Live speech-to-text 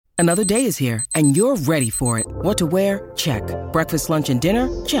Another day is here, and you're ready for it. What to wear? Check. Breakfast, lunch, and dinner?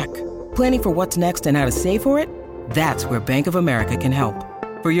 Check. Planning for what's next and how to save for it? That's where Bank of America can help.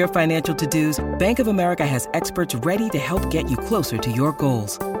 For your financial to-dos, Bank of America has experts ready to help get you closer to your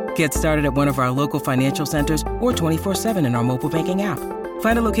goals. Get started at one of our local financial centers or 24/7 in our mobile banking app.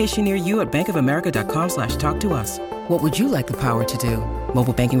 Find a location near you at bankofamerica.com/talktous. What would you like the power to do?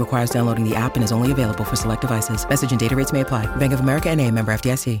 Mobile banking requires downloading the app and is only available for select devices. Message and data rates may apply. Bank of America N.A., member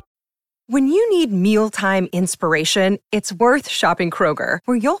FDIC. When you need mealtime inspiration, it's worth shopping Kroger,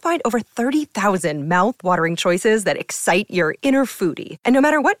 where you'll find over 30,000 mouth-watering choices that excite your inner foodie. And no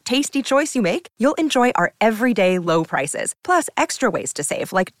matter what tasty choice you make, you'll enjoy our everyday low prices, plus extra ways to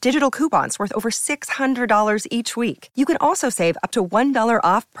save, like digital coupons worth over $600 each week. You can also save up to $1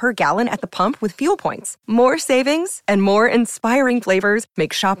 off per gallon at the pump with fuel points. More savings and more inspiring flavors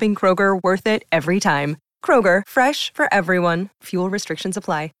make shopping Kroger worth it every time. Kroger, fresh for everyone. Fuel restrictions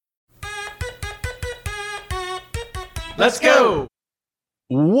apply. Let's go!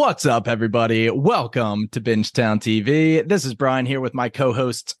 What's up, everybody? Welcome to Bingetown TV. This is Brian here with my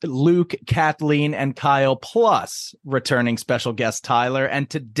co-hosts Luke, Kathleen, and Kyle, plus returning special guest Tyler. And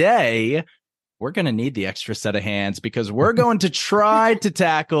today, we're going to need the extra set of hands because we're going to try to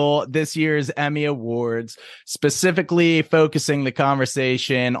tackle this year's Emmy Awards, specifically focusing the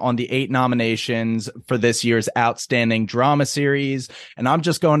conversation on the 8 nominations for this year's Outstanding Drama Series. And I'm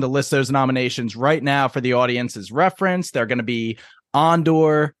just going to list those nominations right now for the audience's reference. They're going to be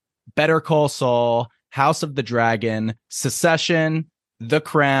Andor, Better Call Saul, House of the Dragon, Succession, The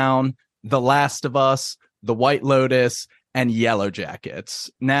Crown, The Last of Us, The White Lotus, and Yellow Jackets.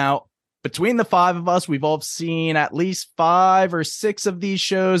 Now, between the 5 of us, we've all seen at least 5 or 6 of these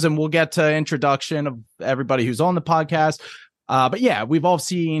shows, and we'll get to introduction of everybody who's on the podcast. But yeah, we've all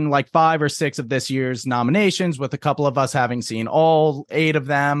seen like 5 or 6 of this year's nominations, with a couple of us having seen all 8 of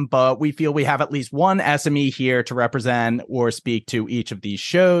them. But we feel we have at least one SME here to represent or speak to each of these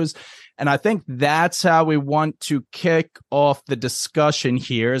shows. And I think that's how we want to kick off the discussion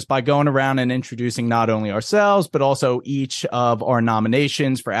here, is by going around and introducing not only ourselves, but also each of our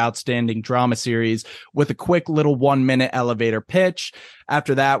nominations for Outstanding Drama Series with a quick little 1-minute elevator pitch.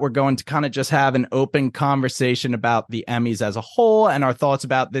 After that, we're going to kind of just have an open conversation about the Emmys as a whole and our thoughts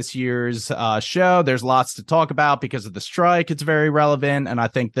about this year's show. There's lots to talk about because of the strike. It's very relevant. And I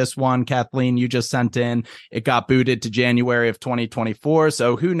think this one, Kathleen, you just sent in, it got booted to January of 2024.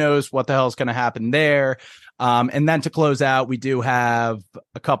 So who knows what the hell is going to happen there. And then to close out, we do have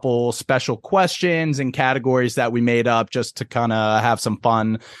a couple special questions and categories that we made up just to kind of have some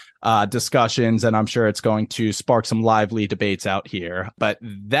fun discussions, and I'm sure it's going to spark some lively debates out here. But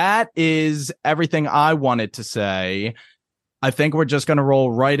that is everything I wanted to say. I think we're just going to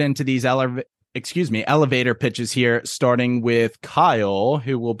roll right into these elevator pitches here, starting with Kyle,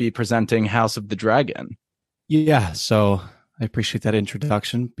 who will be presenting House of the Dragon. Yeah, so I appreciate that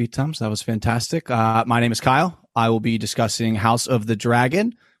introduction, B-Tums. That was fantastic. My name is Kyle. I will be discussing House of the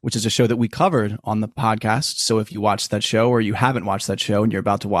Dragon, which is a show that we covered on the podcast. So if you watched that show or you haven't watched that show and you're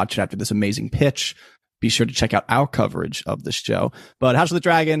about to watch it after this amazing pitch, be sure to check out our coverage of the show. But House of the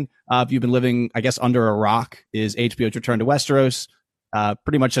Dragon, if you've been living, I guess, under a rock, is HBO's return to Westeros.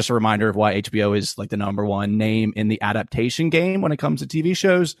 Pretty much just a reminder of why HBO is like the number one name in the adaptation game when it comes to TV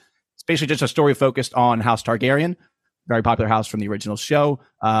shows. It's basically just a story focused on House Targaryen, very popular house from the original show,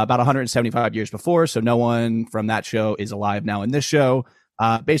 about 175 years before. So no one from that show is alive now in this show.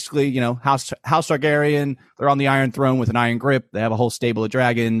 Basically, you know, House Targaryen, they're on the Iron Throne with an iron grip. They have a whole stable of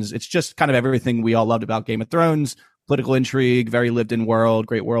dragons. It's just kind of everything we all loved about Game of Thrones. Political intrigue, very lived-in world,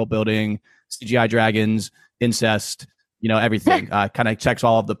 great world building, CGI dragons, incest, you know, everything. Kind of checks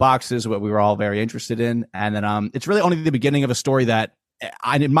all of the boxes, what we were all very interested in. And then it's really only the beginning of a story that,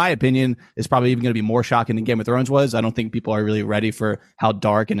 in my opinion, is probably even going to be more shocking than Game of Thrones was. I don't think people are really ready for how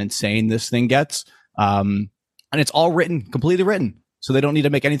dark and insane this thing gets. And it's all completely written. So they don't need to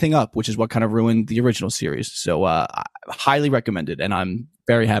make anything up, which is what kind of ruined the original series. So I highly recommended, and I'm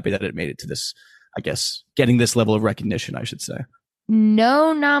very happy that it made it to this, I guess, getting this level of recognition, I should say.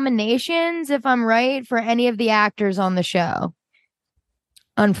 No nominations, if I'm right, for any of the actors on the show.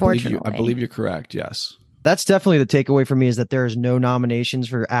 Unfortunately. I believe you're correct, yes. That's definitely the takeaway for me, is that there's no nominations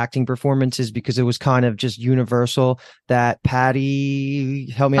for acting performances, because it was kind of just universal that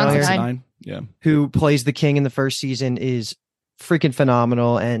Patty, help me out here, who plays the king in the first season, is freaking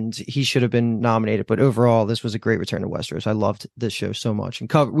phenomenal, and he should have been nominated. But overall, this was a great return to Westeros. I loved this show so much,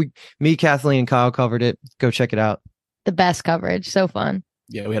 and me, Kathleen, and Kyle covered it. Go check it out. The best coverage, so fun.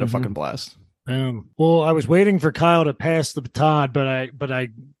 Yeah, we had a fucking blast. Well, I was waiting for Kyle to pass the baton, but I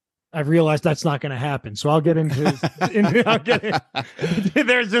I realized that's not going to happen. So I'll get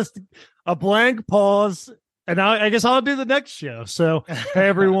there's just a blank pause. And I guess I'll do the next show. So, hey,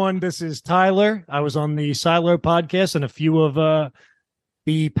 everyone, this is Tyler. I was on the Silo podcast and a few of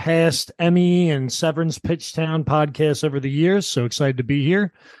the past Emmy and Severance Pitchtown podcasts over the years. So excited to be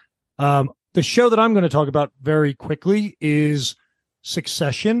here. The show that I'm going to talk about very quickly is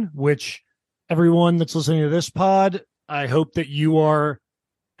Succession, which everyone that's listening to this pod, I hope that you are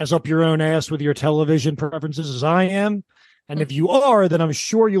as up your own ass with your television preferences as I am. And if you are, then I'm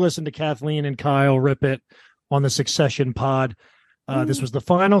sure you listen to Kathleen and Kyle Rippett on the Succession pod. This was the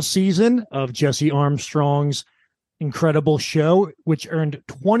final season of Jesse Armstrong's incredible show, which earned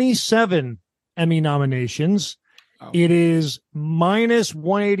 27 Emmy nominations. Oh. It is minus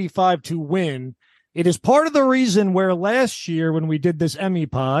 185 to win. It is part of the reason where last year when we did this Emmy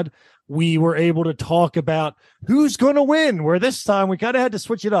pod, we were able to talk about who's going to win, where this time we kind of had to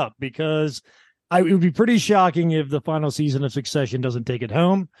switch it up because it would be pretty shocking if the final season of Succession doesn't take it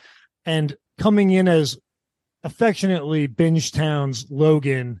home. And coming in as affectionately Bingetown's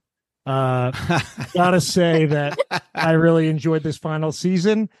Logan, gotta say that I really enjoyed this final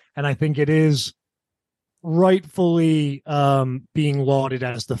season, and I think it is rightfully being lauded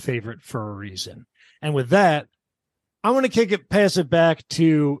as the favorite for a reason. And with that, I want to pass it back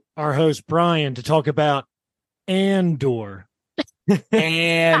to our host Brian to talk about Andor.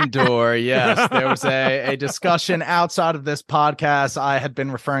 Andor, yes. There was a discussion outside of this podcast. I had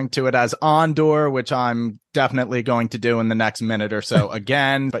been referring to it as Andor, which I'm definitely going to do in the next minute or so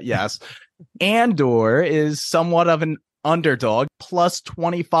again. But yes, Andor is somewhat of an underdog, plus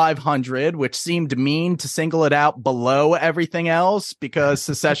 2,500, which seemed mean to single it out below everything else because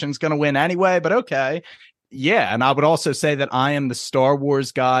Secession's going to win anyway. But okay. Yeah. And I would also say that I am the Star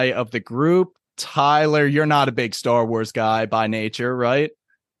Wars guy of the group. Tyler, you're not a big Star Wars guy by nature, right?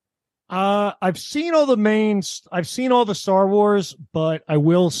 I've seen all the Star Wars, but I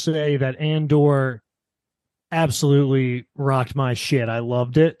will say that Andor absolutely rocked my shit. I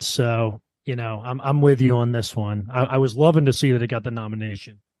loved it. So, I'm with you on this one. I was loving to see that it got the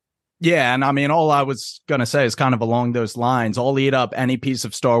nomination. Yeah, and I mean, all I was going to say is kind of along those lines. I'll eat up any piece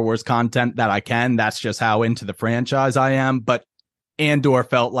of Star Wars content that I can. That's just how into the franchise I am. But Andor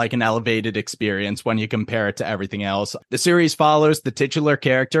felt like an elevated experience when you compare it to everything else. The series follows the titular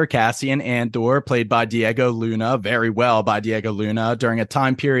character, Cassian Andor, played by Diego Luna, very well by Diego Luna, during a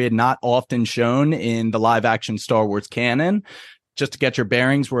time period not often shown in the live-action Star Wars canon. Just to get your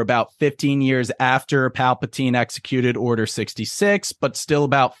bearings, we're about 15 years after Palpatine executed Order 66, but still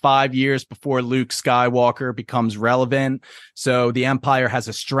about 5 years before Luke Skywalker becomes relevant. So the Empire has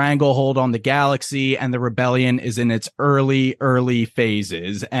a stranglehold on the galaxy, and the rebellion is in its early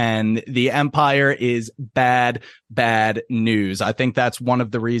phases. And the Empire is bad news. I think that's one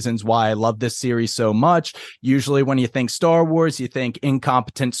of the reasons why I love this series so much. Usually when you think Star Wars, you think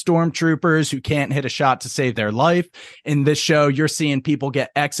incompetent stormtroopers who can't hit a shot to save their life. In this show, you're seeing people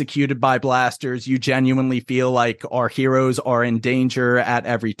get executed by blasters. You genuinely feel like our heroes are in danger at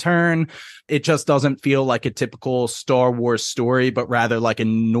every turn. It just doesn't feel like a typical Star Wars story, but rather like a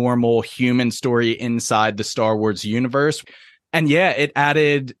normal human story inside the Star Wars universe. And yeah, it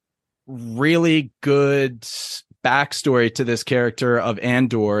added really good backstory to this character of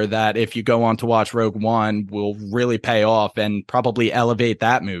Andor that if you go on to watch Rogue One will really pay off and probably elevate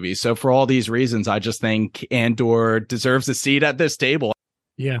that movie. So for all these reasons, I just think Andor deserves a seat at this table.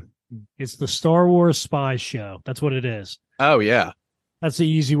 Yeah, it's the Star Wars spy show. That's what it is. Oh, yeah. That's the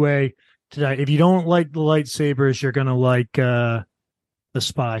easy way to die. If you don't like the lightsabers, you're going to like the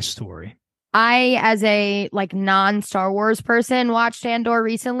spy story. I, as a non-Star Wars person, watched Andor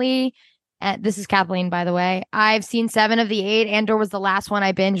recently. This is Kathleen, by the way. I've seen 7 of the 8. Andor was the last one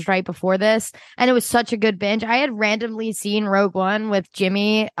I binged right before this, and it was such a good binge. I had randomly seen Rogue One with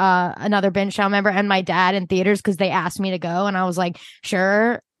Jimmy, another Binge Town member, and my dad in theaters because they asked me to go, and I was like,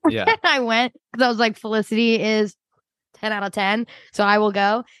 sure. Yeah. I went because I was like, Felicity is 10 out of 10, so I will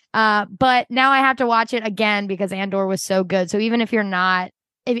go. But now I have to watch it again because Andor was so good. So even if you're not,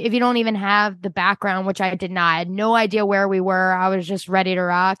 if you don't even have the background, which I did not, I had no idea where we were, I was just ready to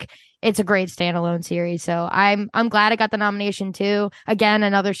rock. It's a great standalone series. So I'm glad I got the nomination too. Again,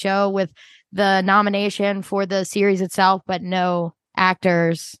 another show with the nomination for the series itself, but no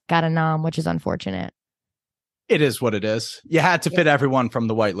actors got a nom, which is unfortunate. It is what it is. You had to fit everyone from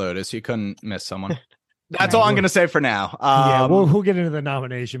the White Lotus. You couldn't miss someone. That's all I'm going to say for now. Yeah, we'll get into the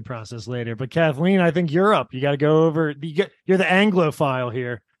nomination process later. But Kathleen, I think you're up. You got to go over. You're the Anglophile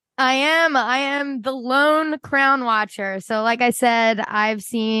here. I am the lone crown watcher. So like I said, I've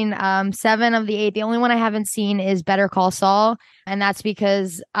seen 7 of the 8. The only one I haven't seen is Better Call Saul. And that's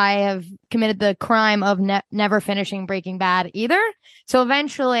because I have committed the crime of never finishing Breaking Bad either. So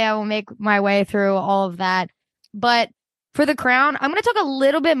eventually I will make my way through all of that. But for The Crown, I'm going to talk a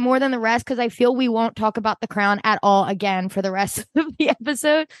little bit more than the rest because I feel we won't talk about The Crown at all again for the rest of the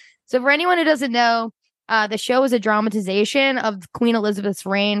episode. So for anyone who doesn't know, the show is a dramatization of Queen Elizabeth's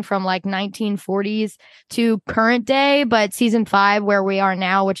reign from like 1940s to current day. But season 5, where we are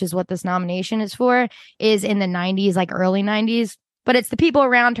now, which is what this nomination is for, is in the 90s, like early 90s. But it's the people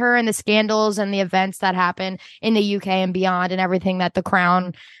around her and the scandals and the events that happen in the UK and beyond and everything that the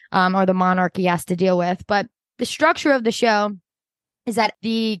crown or the monarchy has to deal with. But the structure of the show is that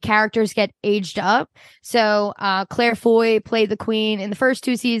the characters get aged up. So Claire Foy played the queen in the first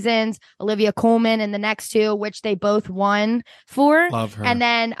 2 seasons, Olivia Colman in the next 2, which they both won for. Love her. And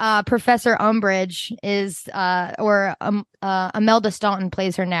then Professor Umbridge is, Imelda Staunton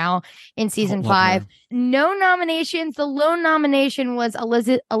plays her now in season 5. No nominations. The lone nomination was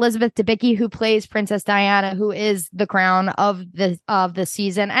Elizabeth Debicki, who plays Princess Diana, who is the crown of the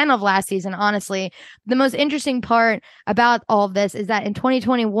season and of last season. Honestly, the most interesting part about all of this is that in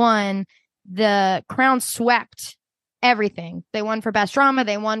 2021, the crown swept everything. They won for best drama.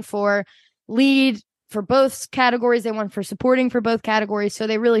 They won for lead for both categories. They won for supporting for both categories. So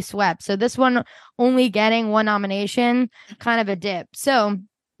they really swept. So this one only getting 1 nomination, kind of a dip. So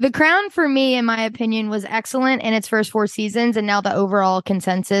The Crown, for me, in my opinion, was excellent in its first 4 seasons. And now the overall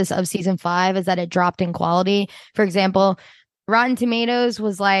consensus of season 5 is that it dropped in quality. For example, Rotten Tomatoes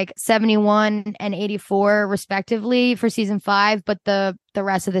was like 71 and 84 respectively for season 5. But the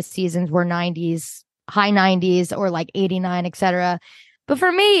rest of the seasons were 90s, high 90s, or like 89, etc. But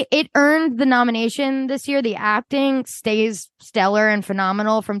for me, it earned the nomination this year. The acting stays stellar and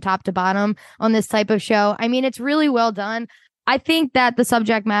phenomenal from top to bottom on this type of show. I mean, it's really well done. I think that the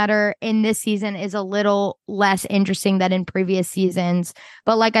subject matter in this season is a little less interesting than in previous seasons.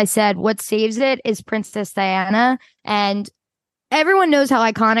 But like I said, what saves it is Princess Diana. And everyone knows how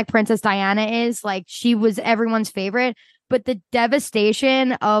iconic Princess Diana is. Like, she was everyone's favorite. But the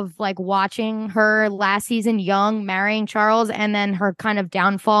devastation of like watching her last season young, marrying Charles, and then her kind of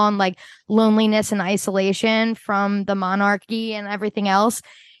downfall and like loneliness and isolation from the monarchy and everything else,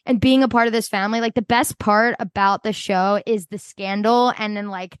 and being a part of this family, like the best part about the show is the scandal. And then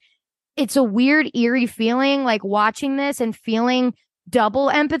like, it's a weird, eerie feeling, like watching this and feeling double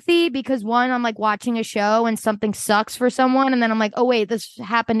empathy because one, I'm like watching a show and something sucks for someone. And then I'm like, oh wait, this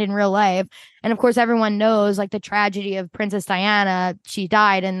happened in real life. And of course, everyone knows like the tragedy of Princess Diana. She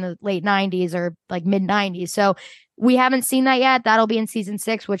died in the late 90s or like mid 90s. So we haven't seen that yet. That'll be in season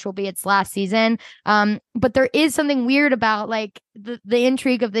 6, which will be its last season. But there is something weird about like the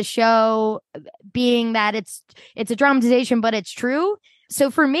intrigue of the show being that it's a dramatization, but it's true. So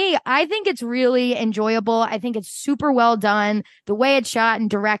for me, I think it's really enjoyable. I think it's super well done. The way it's shot and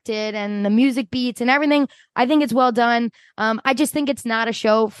directed and the music beats and everything, I think it's well done. I just think it's not a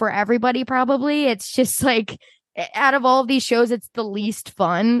show for everybody, probably. It's just like, out of all of these shows, it's the least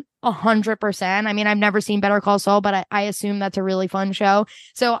fun, 100%. I mean, I've never seen Better Call Saul, but I assume that's a really fun show.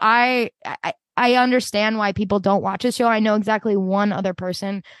 So I understand why people don't watch this show. I know exactly one other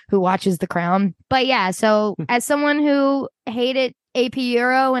person who watches The Crown. But yeah, so as someone who hated AP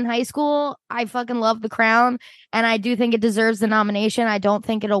Euro in high school, I fucking love The Crown, and I do think it deserves the nomination. I don't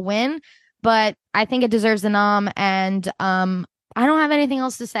think it'll win, but I think it deserves the nom, and I don't have anything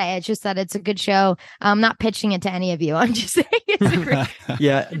else to say. It's just that it's a good show. I'm not pitching it to any of you. I'm just saying it's a great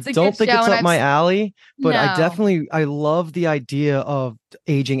yeah, don't think it's up my alley, but I love the idea of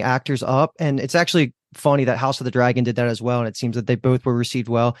aging actors up, and it's actually funny that House of the Dragon did that as well, and it seems that they both were received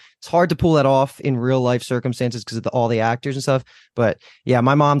well. It's hard to pull that off in real life circumstances because of all the actors and stuff, but yeah,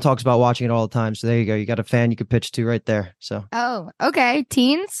 my mom talks about watching it all the time, so there you go. You got a fan you could pitch to right there. So okay,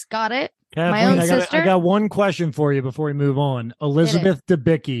 teens, got it. Kathleen, I got one question for you before we move on. Elizabeth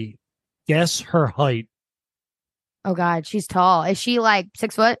Debicki, guess her height. Oh God, she's tall. Is she like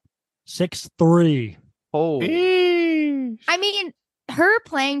 6 foot? 6'3". Oh, I mean, her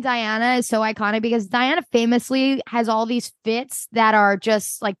playing Diana is so iconic because Diana famously has all these fits that are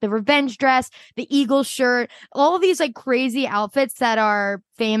just like the revenge dress, the eagle shirt, all of these like crazy outfits that are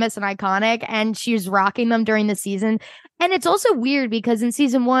famous and iconic, and she's rocking them during the season. And it's also weird because in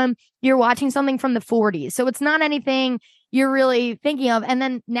season 1, you're watching something from the 40s. So it's not anything you're really thinking of. And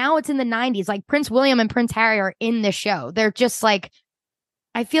then now it's in the 90s. Like Prince William and Prince Harry are in the show. They're just like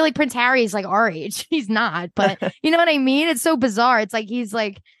I feel like Prince Harry is like our age. He's not, but you know what I mean? It's so bizarre. It's like he's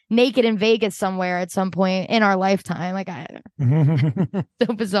like naked in Vegas somewhere at some point in our lifetime. Like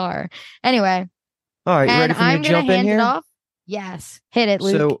so bizarre. Anyway. All right, you ready for me to jump in here? It off. Yes. Hit it,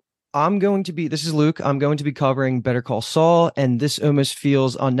 Luke. So this is Luke. I'm going to be covering Better Call Saul, and this almost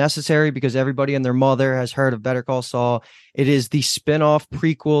feels unnecessary because everybody and their mother has heard of Better Call Saul. It is the spin-off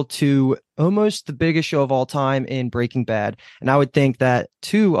prequel to almost the biggest show of all time in Breaking Bad. And I would think that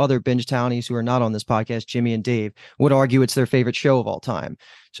two other binge townies who are not on this podcast, Jimmy and Dave, would argue it's their favorite show of all time.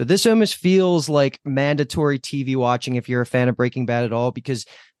 So this almost feels like mandatory TV watching if you're a fan of Breaking Bad at all, because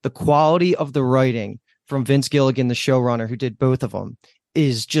the quality of the writing from Vince Gilligan, the showrunner who did both of them,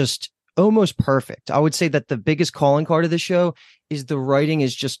 is just almost perfect. I would say that the biggest calling card of the show is the writing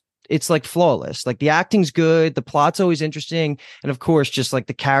is just, it's like flawless. Like the acting's good, the plot's always interesting, and of course, just like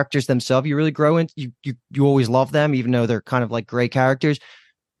the characters themselves, you really grow into. You always love them, even though they're kind of like gray characters.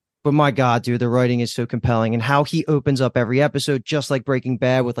 But my God, dude, the writing is so compelling, and how he opens up every episode, just like Breaking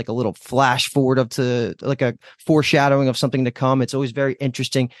Bad, with like a little flash forward up to like a foreshadowing of something to come. It's always very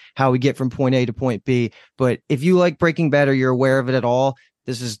interesting how we get from point A to point B. But if you like Breaking Bad or you're aware of it at all,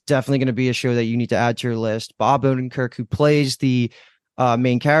 this is definitely going to be a show that you need to add to your list. Bob Odenkirk, who plays the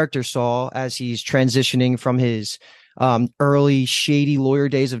main character Saul as he's transitioning from his early shady lawyer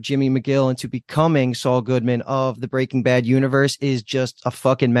days of Jimmy McGill into becoming Saul Goodman of the Breaking Bad universe, is just a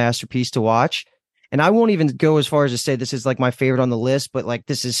fucking masterpiece to watch. And I won't even go as far as to say this is like my favorite on the list, but like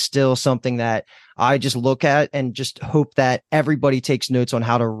this is still something that I just look at and just hope that everybody takes notes on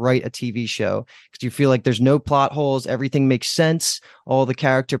how to write a TV show, because you feel like there's no plot holes. Everything makes sense. All the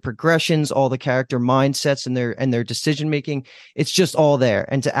character progressions, all the character mindsets and their decision making. It's just all there.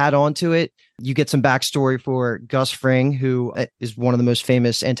 And to add on to it, you get some backstory for Gus Fring, who is one of the most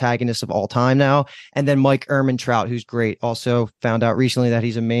famous antagonists of all time now. And then Mike Ehrmantraut, who's great. Also found out recently that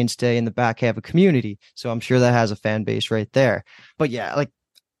he's a mainstay in the back half of Community. So I'm sure that has a fan base right there. But yeah, like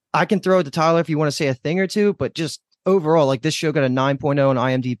I can throw it to Tyler if you want to say a thing or two, but just overall, like this show got a 9.0 on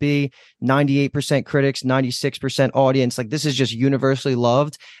IMDb, 98% critics, 96% audience. Like this is just universally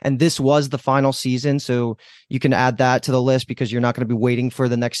loved. And this was the final season. So you can add that to the list because you're not going to be waiting for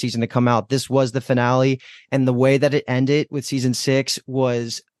the next season to come out. This was the finale. And the way that it ended with season 6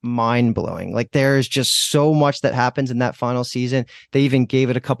 was mind blowing. Like there's just so much that happens in that final season. They even gave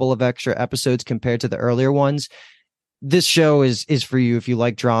it a couple of extra episodes compared to the earlier ones. This show is for you if you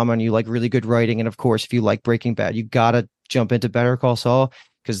like drama and you like really good writing. And of course, if you like Breaking Bad, you got to jump into Better Call Saul,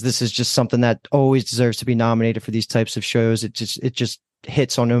 because this is just something that always deserves to be nominated for these types of shows. It just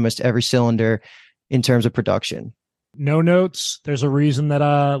hits on almost every cylinder in terms of production. No notes. There's a reason that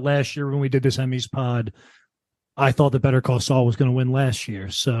last year when we did this Emmys pod, I thought that Better Call Saul was going to win last year.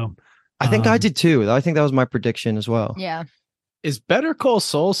 So I think I did too. I think that was my prediction as well. Yeah. Is Better Call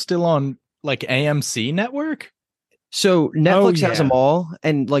Saul still on like AMC network? So Netflix has them all,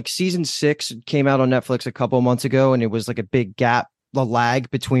 and like season 6 came out on Netflix a couple of months ago, and it was like a big gap, a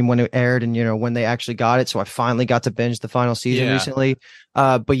lag between when it aired and when they actually got it. So I finally got to binge the final season recently.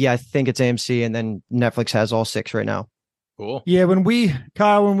 But yeah, I think it's AMC, and then Netflix has all 6 right now. Cool. Yeah, when we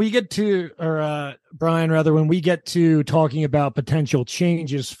get to, or Brian, rather, when we get to talking about potential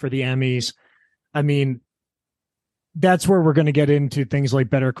changes for the Emmys, I mean, that's where we're going to get into things like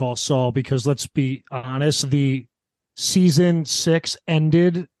Better Call Saul, because let's be honest, the season 6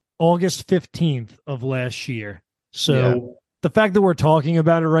 ended August 15th of last year. So the fact that we're talking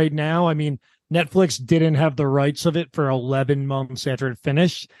about it right now, I mean, Netflix didn't have the rights of it for 11 months after it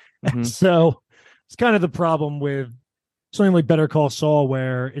finished. Mm-hmm. So it's kind of the problem with something like Better Call Saul,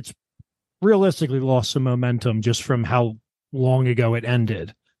 where it's realistically lost some momentum just from how long ago it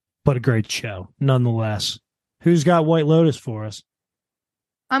ended. But a great show nonetheless. Who's got White Lotus for us?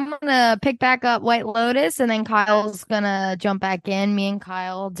 I'm going to pick back up White Lotus, and then Kyle's going to jump back in. Me and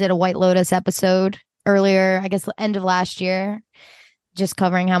Kyle did a White Lotus episode earlier, I guess the end of last year, just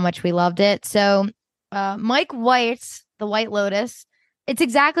covering how much we loved it. So Mike White's The White Lotus, it's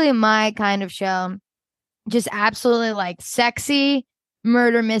exactly my kind of show. Just absolutely like sexy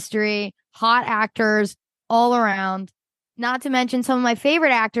murder mystery, hot actors all around. Not to mention some of my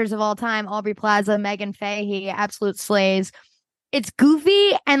favorite actors of all time, Aubrey Plaza, Megan Fahey, absolute slays. It's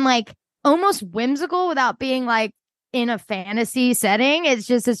goofy and like almost whimsical without being like in a fantasy setting. It's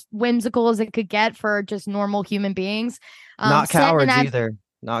just as whimsical as it could get for just normal human beings. Not cowards either.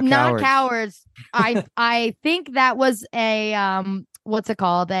 Not cowards. I think that was a what's it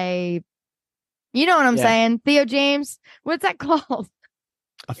called? You know what I'm saying? Theo James. What's that called?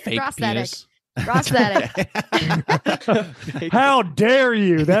 A fake prosthetic. penis. Prosthetic. How dare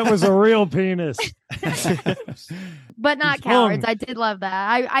you? That was a real penis. But not cowards. I did love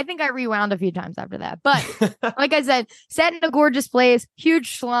that. I think I rewound a few times after that. But like I said, set in a gorgeous place,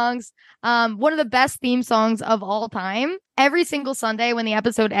 huge schlongs. One of the best theme songs of all time. Every single Sunday when the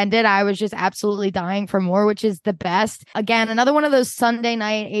episode ended, I was just absolutely dying for more, which is the best. Again, another one of those Sunday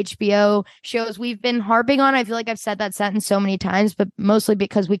night HBO shows we've been harping on. I feel like I've said that sentence so many times, but mostly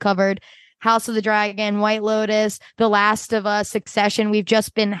because we covered House of the Dragon, White Lotus, The Last of Us, Succession. We've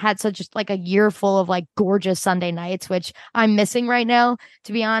just had such like a year full of like gorgeous Sunday nights, which I'm missing right now,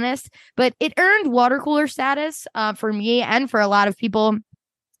 to be honest. But it earned water cooler status for me and for a lot of people.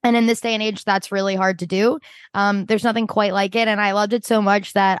 And in this day and age, that's really hard to do. There's nothing quite like it. And I loved it so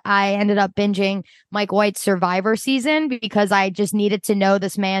much that I ended up binging Mike White's Survivor season because I just needed to know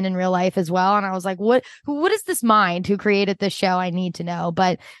this man in real life as well. And I was like, what is this mind who created this show? I need to know.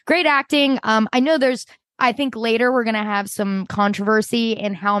 But great acting. I think later we're going to have some controversy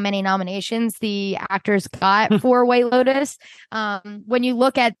in how many nominations the actors got for White Lotus. When you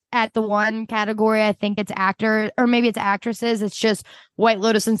look at the one category, I think it's actor or maybe it's actresses. It's just White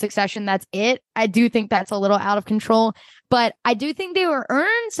Lotus and Succession. That's it. I do think that's a little out of control, but I do think they were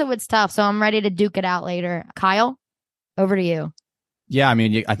earned. So it's tough. So I'm ready to duke it out later. Kyle, over to you. Yeah, I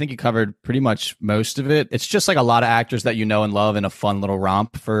mean, I think you covered pretty much most of it. It's just like a lot of actors that you know and love in a fun little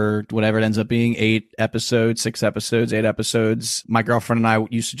romp for whatever it ends up being. 8 episodes, 6 episodes, 8 episodes. My girlfriend and I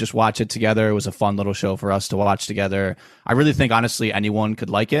used to just watch it together. It was a fun little show for us to watch together. I really think, honestly, anyone could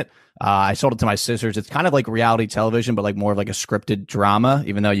like it. I sold it to my sisters. It's kind of like reality television, but like more of like a scripted drama,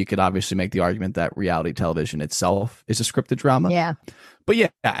 even though you could obviously make the argument that reality television itself is a scripted drama. Yeah. But yeah,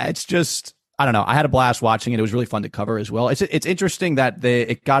 it's just... I don't know. I had a blast watching it. It was really fun to cover as well. It's interesting that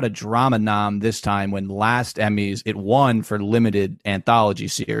it got a drama nom this time when last Emmys it won for limited anthology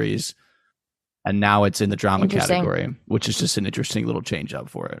series, and now it's in the drama category, which is just an interesting little change up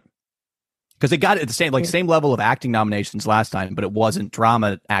for it. Because it got it the same level of acting nominations last time, but it wasn't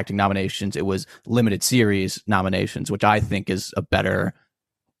drama acting nominations. It was limited series nominations, which I think is a better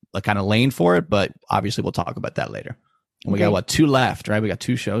kind of lane for it. But obviously, we'll talk about that later. And we got 2 left, right? We got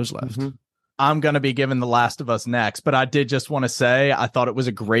 2 shows left. Mm-hmm. I'm going to be giving The Last of Us next, but I did just want to say I thought it was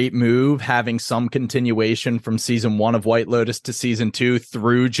a great move having some continuation from season 1 of White Lotus to season 2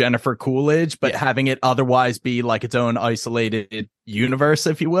 through Jennifer Coolidge, but having it otherwise be like its own isolated universe,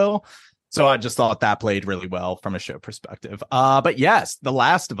 if you will. So I just thought that played really well from a show perspective. But yes, The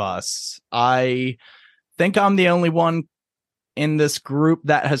Last of Us. I think I'm the only one in this group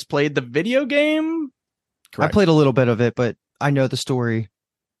that has played the video game. Correct. I played a little bit of it, but I know the story.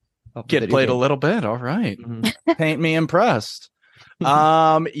 Kid played a little bit. All right. Mm-hmm. Paint me impressed.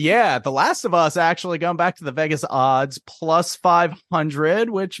 Yeah, The Last of Us actually going back to the Vegas odds plus 500,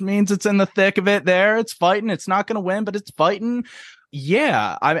 which means it's in the thick of it there. It's fighting. It's not going to win, but it's fighting.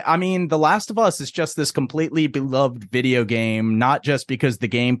 Yeah, I mean, The Last of Us is just this completely beloved video game, not just because the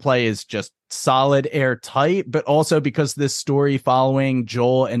gameplay is just solid, airtight, but also because this story following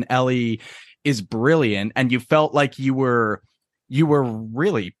Joel and Ellie is brilliant. And you felt like you were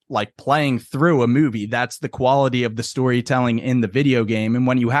really like playing through a movie. That's the quality of the storytelling in the video game. And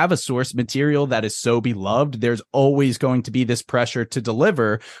when you have a source material that is so beloved, there's always going to be this pressure to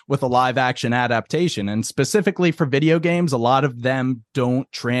deliver with a live action adaptation. And specifically for video games, a lot of them don't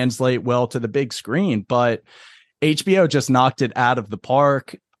translate well to the big screen, but HBO just knocked it out of the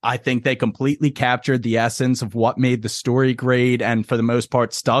park. I think they completely captured the essence of what made the story great and for the most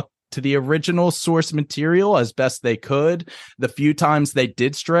part stuck to the original source material as best they could. The few times they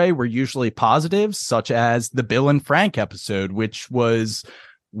did stray were usually positives, such as the Bill and Frank episode, which was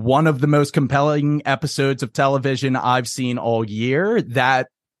one of the most compelling episodes of television I've seen all year. That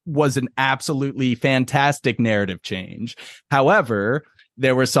was an absolutely fantastic narrative change. However,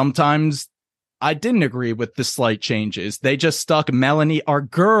 there were sometimes I didn't agree with the slight changes. They just stuck our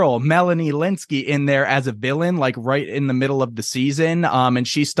girl, Melanie Linsky, in there as a villain, like right in the middle of the season. And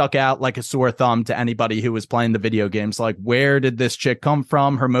she stuck out like a sore thumb to anybody who was playing the video games. Like, where did this chick come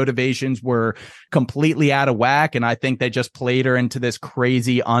from? Her motivations were completely out of whack. And I think they just played her into this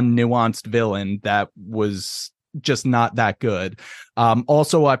crazy, unnuanced villain that was just not that good.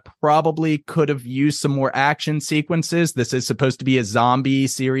 Also, I probably could have used some more action sequences. This is supposed to be a zombie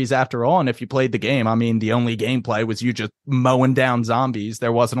series after all. And if you played the game, I mean, the only gameplay was you just mowing down zombies.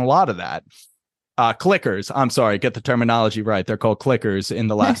 There wasn't a lot of that. Clickers. I'm sorry, get the terminology right. They're called clickers in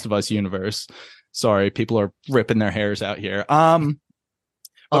the Last of Us universe. Sorry, people are ripping their hairs out here. But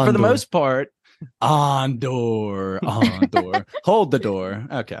for the most part, Andor, hold the door.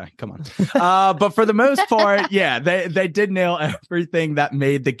 Okay, come on. But for the most part, yeah, they did nail everything that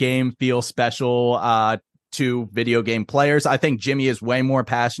made the game feel special. two video game players. I think Jimmy is way more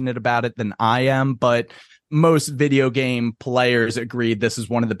passionate about it than I am, but most video game players agreed this is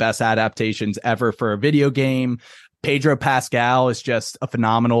one of the best adaptations ever for a video game. Pedro Pascal is just a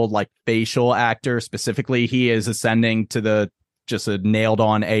phenomenal like facial actor. Specifically, he is ascending to just a nailed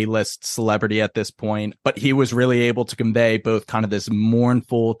on A-list celebrity at this point, but he was really able to convey both kind of this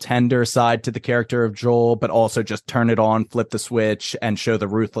mournful, tender side to the character of Joel, but also just turn it on, flip the switch, and show the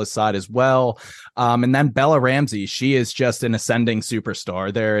ruthless side as well. And then Bella Ramsey, she is just an ascending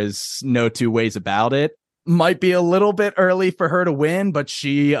superstar. There is no two ways about it. Might be a little bit early for her to win, but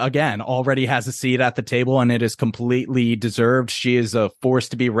she, again, already has a seat at the table, and it is completely deserved. She is a force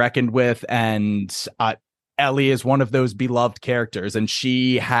to be reckoned with, and Ellie is one of those beloved characters, and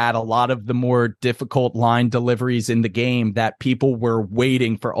she had a lot of the more difficult line deliveries in the game that people were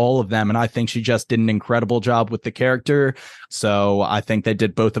waiting for all of them, and I think she just did an incredible job with the character. So I think they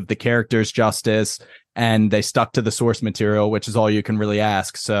did both of the characters justice, and they stuck to the source material, which is all you can really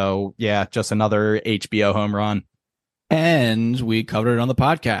ask. So yeah, just another HBO home run. And we covered it on the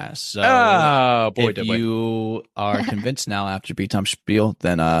podcast. So if you are convinced now after B-Tom Spiel,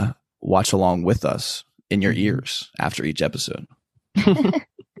 then watch along with us in your ears after each episode.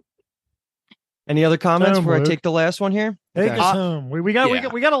 Any other comments before I take the last one here? Take us home. We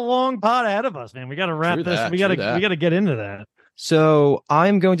got a long pod ahead of us, man. We got to wrap this. We got to get into that. So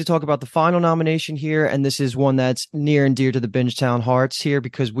I'm going to talk about the final nomination here, and this is one that's near and dear to the Bingetown hearts here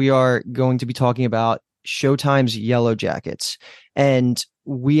because we are going to be talking about Showtime's Yellow Jackets. And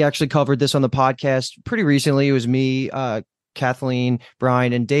we actually covered this on the podcast pretty recently. It was me, Kathleen,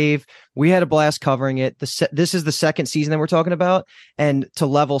 Brian, and Dave. We had a blast covering it. This is the second season that we're talking about. And to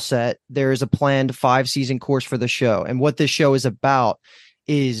level set, there is a planned 5-season course for the show. And what this show is about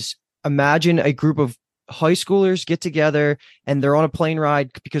is imagine a group of high schoolers get together and they're on a plane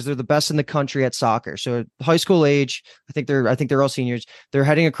ride because they're the best in the country at soccer. So high school age, I think they're all seniors. They're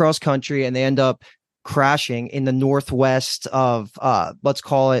heading across country and they end up crashing in the northwest of let's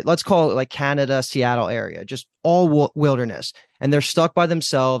call it like Canada, Seattle area, just all wilderness, and they're stuck by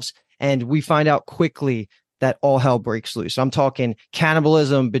themselves. And we find out quickly that all hell breaks loose. I'm talking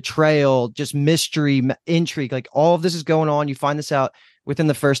cannibalism, betrayal, just mystery, intrigue, like all of this is going on. You find this out within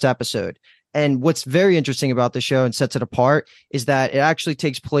the first episode. And what's very interesting about the show and sets it apart is that it actually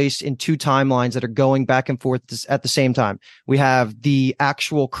takes place in two timelines that are going back and forth at the same time. We have the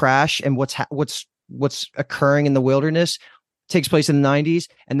actual crash and what's occurring in the wilderness takes place in the 90s.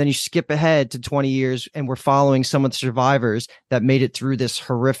 And then you skip ahead to 20 years and we're following some of the survivors that made it through this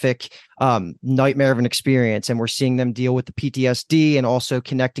horrific nightmare of an experience. And we're seeing them deal with the PTSD and also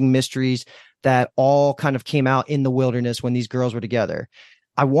connecting mysteries that all kind of came out in the wilderness when these girls were together.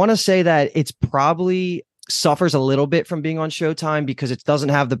 I want to say that it's probably suffers a little bit from being on Showtime because it doesn't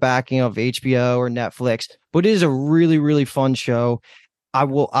have the backing of HBO or Netflix, but it is a really, really fun show.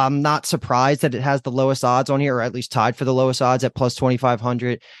 I'm not surprised that it has the lowest odds on here, or at least tied for the lowest odds at plus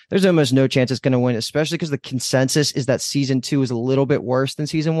 2,500. There's almost no chance it's going to win, especially because the consensus is that season 2 is a little bit worse than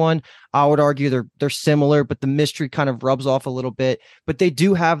season 1. I would argue they're similar, but the mystery kind of rubs off a little bit. But they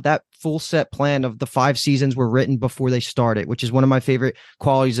do have that full set plan of the 5 seasons were written before they started, which is one of my favorite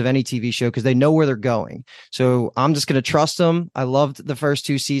qualities of any TV show because they know where they're going. So I'm just going to trust them. I loved the first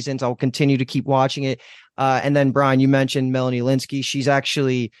 2 seasons. I'll continue to keep watching it. And then, Brian, you mentioned Melanie Linsky. She's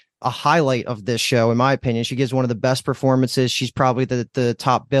actually a highlight of this show, in my opinion. She gives one of the best performances. She's probably the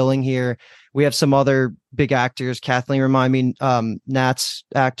top billing here. We have some other big actors. Kathleen, remind me, Nat's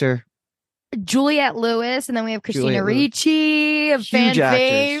actor. Juliette Lewis, and then we have Christina Ricci, fan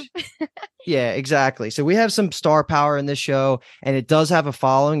fave. Yeah, exactly. So we have some star power in this show, and it does have a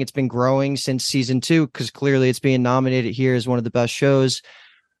following. It's been growing since season 2 because clearly it's being nominated here as one of the best shows.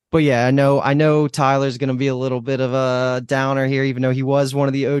 But yeah, I know Tyler's going to be a little bit of a downer here, even though he was one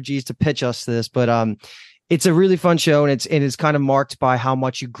of the OGs to pitch us this. But it's a really fun show, and it's kind of marked by how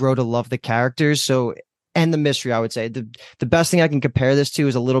much you grow to love the characters. So, and the mystery, I would say the best thing I can compare this to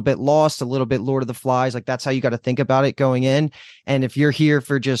is a little bit Lost, a little bit Lord of the Flies. Like that's how you got to think about it going in. And if you're here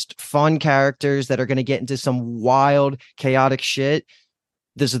for just fun characters that are going to get into some wild, chaotic shit,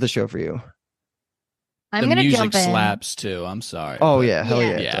 this is the show for you. I'm the gonna music jump in. Slaps too. I'm sorry. Oh yeah, hell yeah,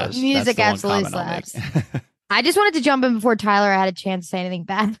 yeah. it does. Music absolutely slaps. I just wanted to jump in before Tyler had a chance to say anything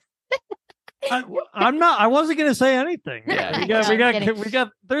bad. I wasn't going to say anything. Yeah, we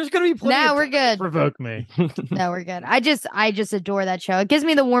got. There's going to be plenty. No, of we're good. Provoke me. No, we're good. I just adore that show. It gives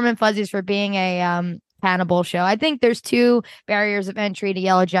me the warm and fuzzies for being a cannibal show. I think there's two barriers of entry to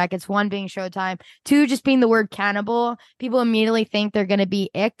Yellow Jackets. One being Showtime, two just being the word cannibal. People immediately think they're going to be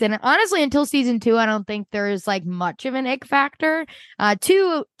icked, and honestly, until season 2, I don't think there's like much of an ick factor.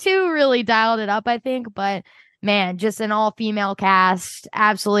 Two really dialed it up, I think, but man, just an all-female cast,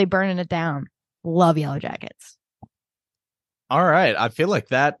 absolutely burning it down. Love Yellow Jackets. All right. I feel like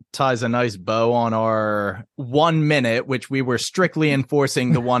that ties a nice bow on our 1 minute, which we were strictly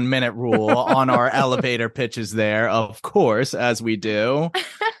enforcing the 1 minute rule on our elevator pitches there, of course, as we do.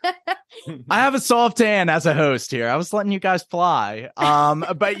 I have a soft hand as a host here. I was letting you guys fly.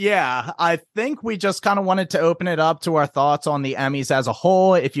 But yeah, I think we just kind of wanted to open it up to our thoughts on the Emmys as a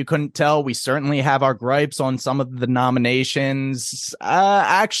whole. If you couldn't tell, we certainly have our gripes on some of the nominations.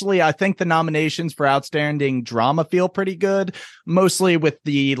 Actually, I think the nominations for Outstanding Drama feel pretty good, mostly with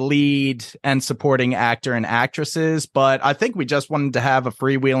the lead and supporting actor and actresses. But I think we just wanted to have a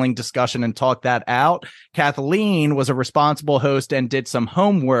freewheeling discussion and talk that out. Kathleen was a responsible host and did some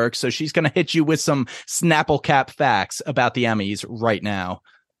homework, so she's going to hit you with some Snapple cap facts about the Emmys right now.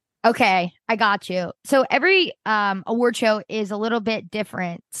 Okay, I got you. So every award show is a little bit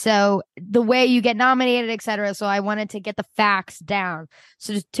different. So the way you get nominated, etc. So I wanted to get the facts down.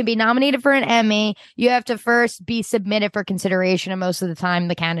 So to be nominated for an Emmy, you have to first be submitted for consideration. And most of the time,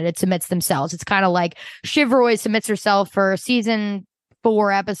 the candidate submits themselves. It's kind of like Shiv Roy submits herself for season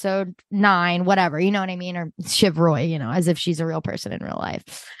 4, episode 9, whatever, you know what I mean? Or Shiv Roy, you know, as if she's a real person in real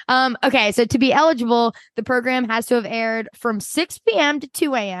life. Okay, so to be eligible, the program has to have aired from 6 p.m. to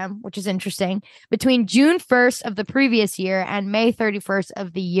 2 a.m., which is interesting, between June 1st of the previous year and May 31st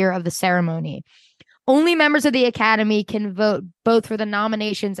of the year of the ceremony. Only members of the Academy can vote both for the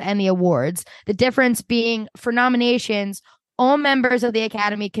nominations and the awards. The difference being for nominations, all members of the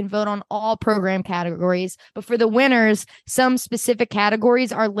Academy can vote on all program categories, but for the winners, some specific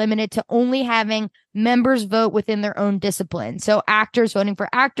categories are limited to only having members vote within their own discipline. So actors voting for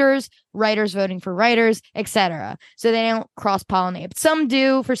actors, writers voting for writers, etc. So they don't cross-pollinate. Some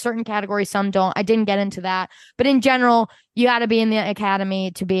do for certain categories, some don't. I didn't get into that. But in general, you got to be in the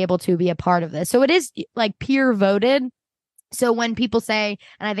Academy to be able to be a part of this. So it is like peer voted. So when people say,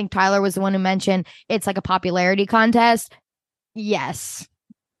 and I think Tyler was the one who mentioned, it's like a popularity contest. Yes.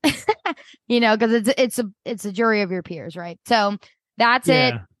 You know, because it's a jury of your peers, right? So that's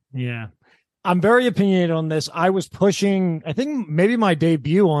it. Yeah. I'm very opinionated on this. I was pushing, I think maybe my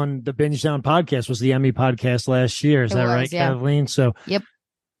debut on the Binge Down podcast was the Emmy podcast last year. Is that right, Kathleen? So yep.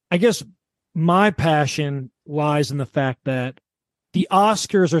 I guess my passion lies in the fact that the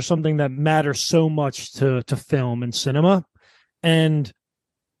Oscars are something that matters so much to film and cinema. And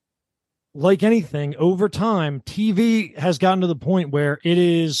like anything, over time, TV has gotten to the point where it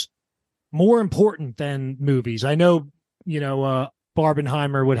is more important than movies. I know,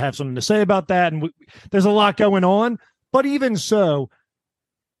 Barbenheimer would have something to say about that, and there's a lot going on. But even so,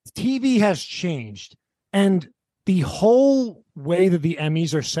 TV has changed, and the whole way that the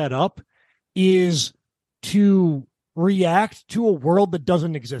Emmys are set up is to react to a world that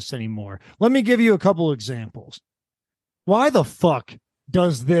doesn't exist anymore. Let me give you a couple examples. Why the fuck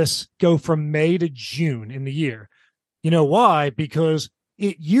does this go from May to June in the year? You know why? Because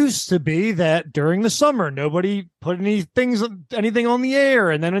it used to be that during the summer, nobody put anything on the air.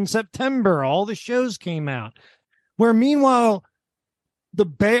 And then in September, all the shows came out. Where meanwhile,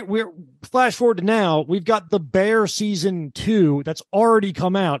 we're flash forward to now, we've got The Bear season 2 that's already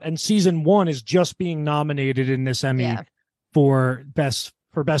come out. And season 1 is just being nominated in this Emmy for best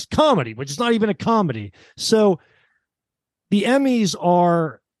comedy, which is not even a comedy. So the Emmys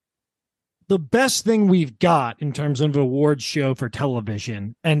are the best thing we've got in terms of an award show for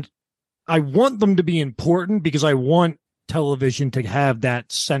television. And I want them to be important because I want television to have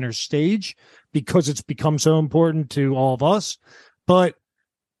that center stage because it's become so important to all of us. But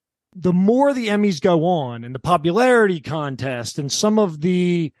the more the Emmys go on and the popularity contest and some of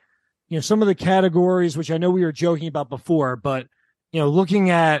the categories, which I know we were joking about before, but,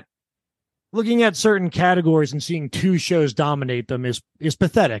 looking at certain categories and seeing 2 shows dominate them is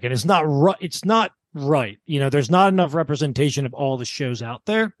pathetic, and it's not right. It's not right. There's not enough representation of all the shows out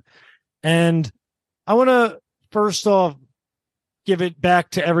there. And I want to first off give it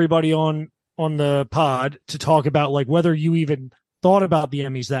back to everybody on the pod to talk about like whether you even thought about the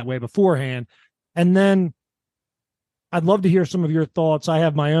Emmys that way beforehand. And then I'd love to hear some of your thoughts. I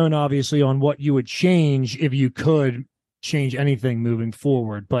have my own, obviously, on what you would change if you could change anything moving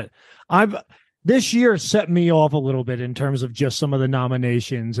forward. But this year set me off a little bit in terms of just some of the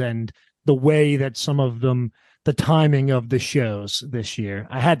nominations and the way that some of them, the timing of the shows this year.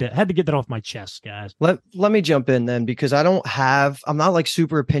 I had to get that off my chest, guys. Let me jump in then, because I'm not like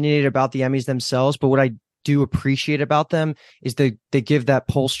super opinionated about the Emmys themselves, but what I do appreciate about them is they give that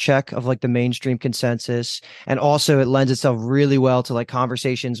pulse check of like the mainstream consensus, and also it lends itself really well to like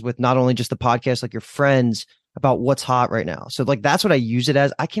conversations with not only just the podcast, like your friends, about what's hot right now. So like that's what I use it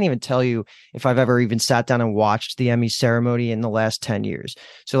as. I can't even tell you if I've ever even sat down and watched the Emmy ceremony in the last 10 years.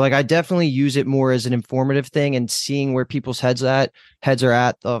 So like I definitely use it more as an informative thing and seeing where people's heads are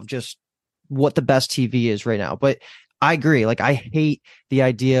at of just what the best TV is right now. But I agree. Like I hate the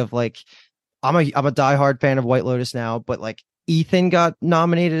idea of like I'm a diehard fan of White Lotus now, but like Ethan got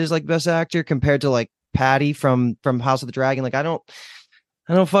nominated as like best actor compared to like Patty from House of the Dragon. Like I don't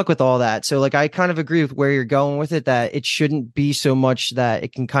fuck with all that. So like I kind of agree with where you're going with it, that it shouldn't be so much that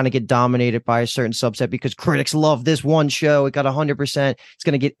it can kind of get dominated by a certain subset because critics love this one show. It got 100%. It's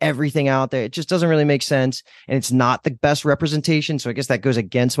going to get everything out there. It just doesn't really make sense. And it's not the best representation. So I guess that goes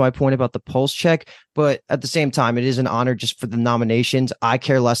against my point about the pulse check. But at the same time, it is an honor just for the nominations. I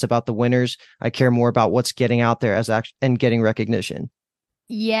care less about the winners. I care more about what's getting out there and getting recognition.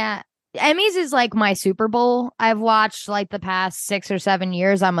 Yeah. Emmys is like my Super Bowl. I've watched like the past 6 or 7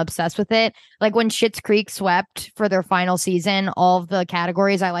 years. I'm obsessed with it. Like when Schitt's Creek swept for their final season, all of the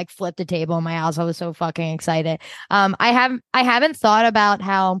categories, I like flipped a table in my house. I was so fucking excited. I haven't thought about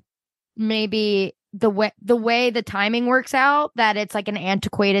how maybe the way the timing works out, that it's like an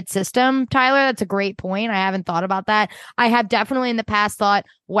antiquated system. Tyler, that's a great point. I haven't thought about that. I have definitely in the past thought,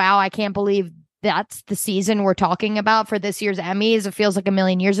 wow, I can't believe that's the season we're talking about for this year's Emmys. It feels like a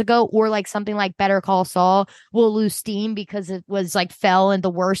million years ago, or like something like Better Call Saul will lose steam because it was like fell in the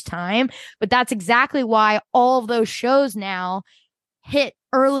worst time. But that's exactly why all of those shows now hit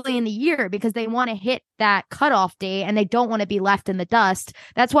early in the year, because they want to hit that cutoff date and they don't want to be left in the dust.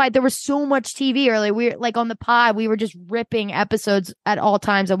 That's why there was so much TV early. We like on the pod, we were just ripping episodes at all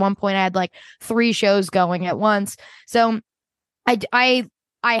times. At one point I had like 3 shows going at once. So I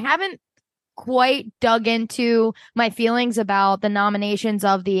haven't quite dug into my feelings about the nominations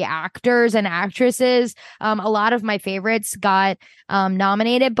of the actors and actresses. A lot of my favorites got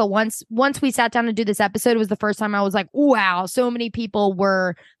nominated, but once we sat down to do this episode, it was the first time I was like, wow, so many people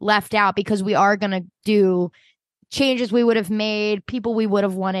were left out, because we are going to do changes we would have made, people we would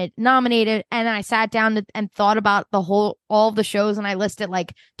have wanted nominated. And then I sat down and thought about all of the shows, and I listed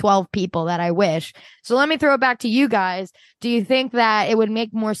like 12 people that I wish. So let me throw it back to you guys. Do you think that it would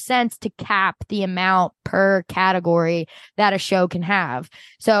make more sense to cap the amount per category that a show can have?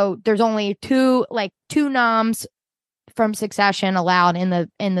 So there's only two noms from Succession allowed in the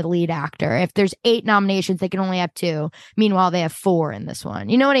lead actor. If there's 8 nominations, they can only have 2. Meanwhile, they have 4 in this one.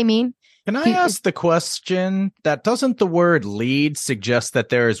 You know what I mean? Can I ask the question that doesn't the word lead suggest that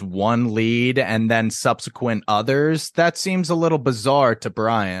there is one lead and then subsequent others? That seems a little bizarre to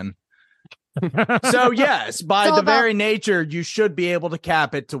Brian. So yes, by the very nature, you should be able to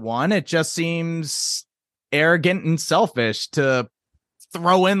cap it to 1. It just seems arrogant and selfish to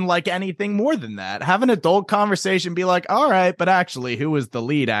throw in like anything more than that. Have an adult conversation, be like, all right, but actually, who was the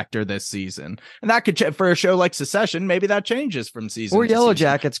lead actor this season? And that could for a show like Succession, maybe that changes from season or to Yellow season.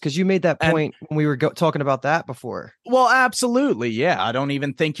 Jackets, because you made that point when we were talking about that before. Well, absolutely, yeah. I don't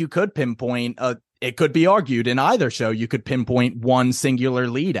even think you could pinpoint it could be argued in either show you could pinpoint one singular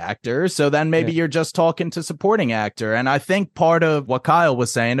lead actor. So then maybe you're just talking to supporting actor. And I think part of what Kyle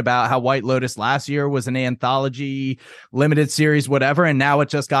was saying about how White Lotus last year was an anthology, limited series, whatever, and now it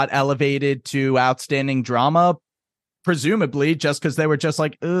just got elevated to outstanding drama, presumably just because they were just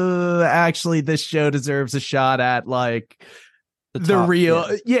like, actually, this show deserves a shot at like the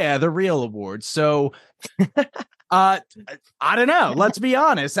real awards. So I don't know. Let's be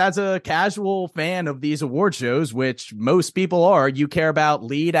honest. As a casual fan of these award shows, which most people are, you care about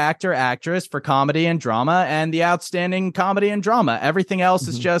lead actor, actress for comedy and drama and the outstanding comedy and drama. Everything else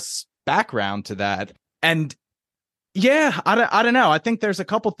is just background to that. And yeah, I don't know. I think there's a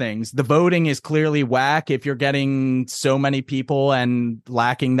couple things. The voting is clearly whack. If you're getting so many people and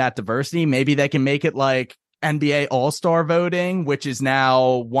lacking that diversity, maybe they can make it like NBA All-Star voting, which is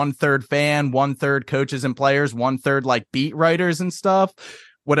now 1/3 fan, 1/3 coaches and players, 1/3 like beat writers and stuff.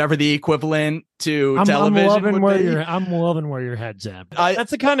 Whatever the equivalent to television would be. I'm loving where your head's at. That's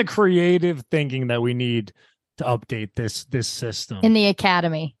the kind of creative thinking that we need to update this system in the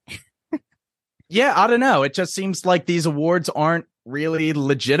academy. Yeah, I don't know. It just seems like these awards aren't really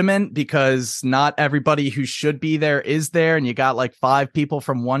legitimate because not everybody who should be there is there, and you got like 5 people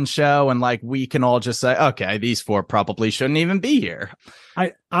from one show, and like we can all just say, okay, these 4 probably shouldn't even be here.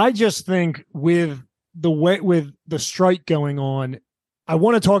 I just think with the strike going on, I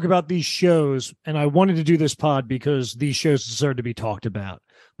want to talk about these shows, and I wanted to do this pod because these shows deserve to be talked about.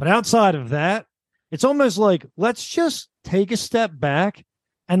 But outside of that, it's almost like let's just take a step back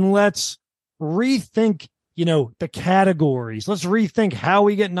and let's rethink, the categories. Let's rethink how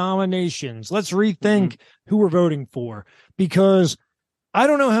we get nominations. Let's rethink who we're voting for, because I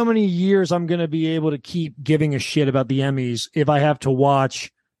don't know how many years I'm going to be able to keep giving a shit about the Emmys if I have to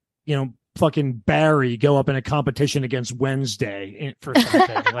watch, fucking Barry go up in a competition against Wednesday for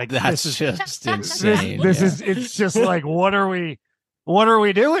something. Like that's just insane. It's just like, what are we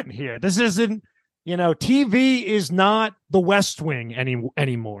doing here? This isn't, TV is not the West Wing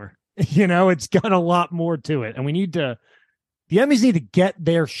anymore. It's got a lot more to it, and the Emmys need to get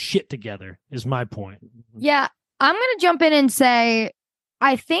their shit together is my point. Yeah. I'm going to jump in and say,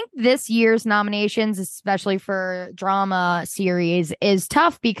 I think this year's nominations, especially for drama series, is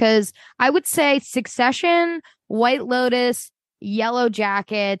tough because I would say Succession, White Lotus, Yellow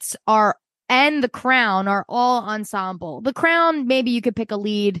Jackets and The Crown are all ensemble. The Crown, maybe you could pick a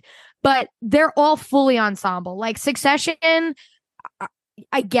lead, but they're all fully ensemble. Like Succession,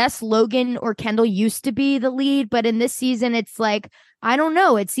 I guess Logan or Kendall used to be the lead, but in this season, it's like, I don't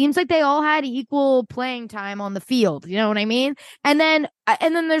know. It seems like they all had equal playing time on the field. You know what I mean? And then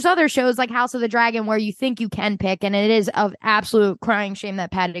there's other shows like House of the Dragon where you think you can pick, and it is of absolute crying shame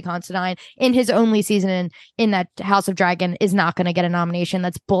that Paddy Considine in his only season in that House of Dragon is not going to get a nomination.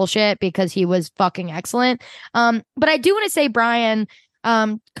 That's bullshit because he was fucking excellent. But I do want to say, Brian,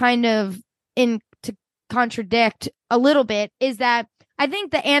 kind of to contradict a little bit, is that I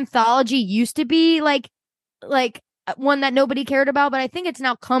think the anthology used to be like one that nobody cared about, but I think it's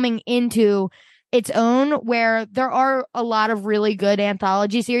now coming into its own where there are a lot of really good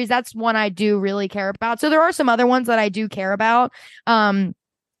anthology series. That's one I do really care about. So there are some other ones that I do care about.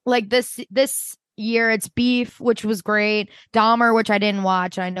 Like this year it's Beef, which was great. Dahmer, which I didn't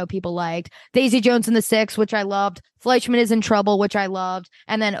watch, I know people liked. Daisy Jones and the Six, which I loved. Fleischman is in Trouble, which I loved.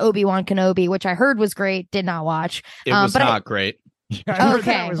 And then Obi-Wan Kenobi, which I heard was great, did not watch. It was not great.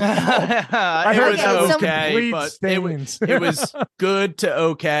 Okay. It was good to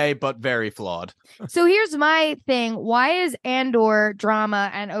okay, but very flawed. So here's my thing. Why is Andor drama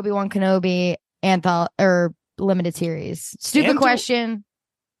and Obi-Wan Kenobi or limited series? Stupid question.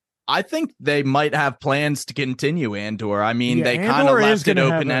 I think they might have plans to continue Andor. I mean, they kind of left it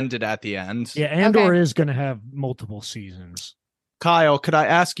open-ended at the end. Yeah, Andor is going to have multiple seasons. Kyle, could I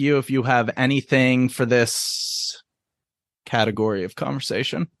ask you if you have anything for this category of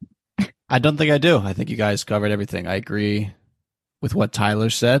conversation? I don't think I do. I think you guys covered everything. I agree with what Tyler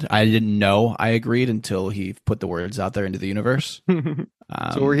said. I didn't know I agreed until he put the words out there into the universe.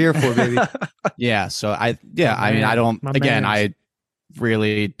 So we're here for, baby. Yeah. So I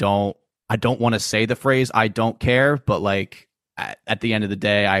really don't want to say the phrase I don't care, but like at the end of the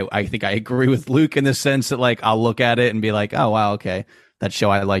day, I think I agree with Luke in the sense that like I'll look at it and be like, oh wow, okay, that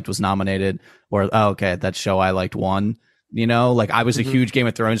show I liked was nominated, or oh, okay, that show I liked won. Like I was a huge Game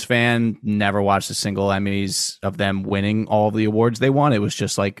of Thrones fan, never watched a single Emmys of them winning all of the awards they won. It was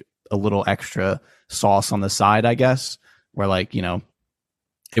just like a little extra sauce on the side, I guess, where like,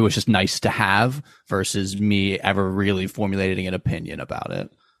 it was just nice to have versus me ever really formulating an opinion about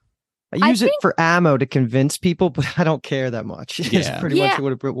it. I use it for ammo to convince people, but I don't care that much. It's pretty much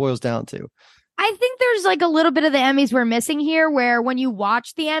what it boils down to. I think there's like a little bit of the Emmys we're missing here, where when you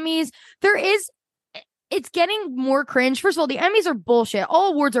watch the Emmys, it's getting more cringe. First of all, the Emmys are bullshit.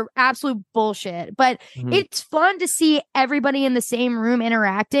 All awards are absolute bullshit, but it's fun to see everybody in the same room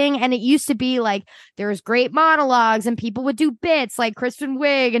interacting. And it used to be like there was great monologues and people would do bits like Kristen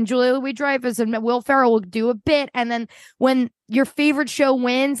Wiig and Julia Louis-Dreyfus and Will Ferrell would do a bit. And then when your favorite show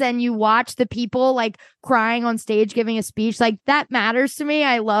wins and you watch the people like crying on stage, giving a speech, like that matters to me.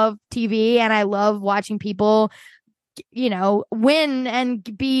 I love TV and I love watching people win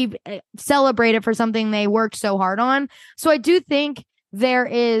and be celebrated for something they worked so hard on. So I do think there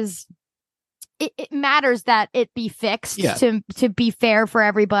is it matters that it be fixed to be fair for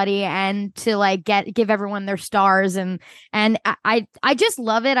everybody and to like give everyone their stars and I just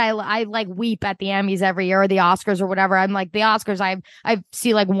love it. I like weep at the Emmys every year or the Oscars or whatever. I'm like the Oscars. I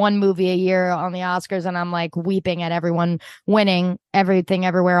see like one movie a year on the Oscars and I'm like weeping at everyone winning Everything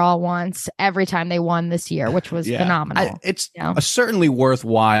Everywhere All at Once every time they won this year, which was phenomenal. It's certainly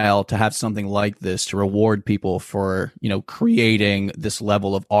worthwhile to have something like this to reward people for creating this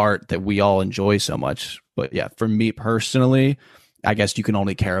level of art that we all enjoy so much. But yeah, for me personally, I guess you can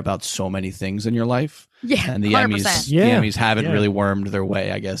only care about so many things in your life. Yeah, and the 100%. The Emmys haven't really wormed their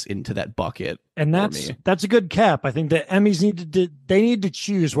way, I guess, into that bucket. And that's a good cap. I think the Emmys need to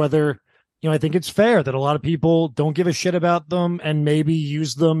choose whether I think it's fair that a lot of people don't give a shit about them and maybe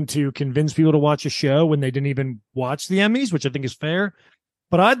use them to convince people to watch a show when they didn't even watch the Emmys, which I think is fair.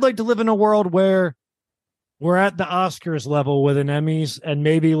 But I'd like to live in a world where we're at the Oscars level with an Emmys, and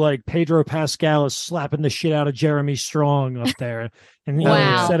maybe like Pedro Pascal is slapping the shit out of Jeremy Strong up there, and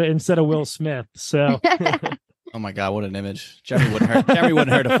Wow. instead of Will Smith. So, Oh my God, what an image! Jeremy wouldn't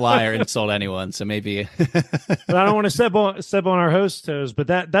hurt a fly or insult anyone. So maybe. But I don't want to step on our host toes. But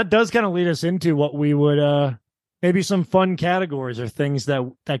that does kind of lead us into what we would maybe some fun categories or things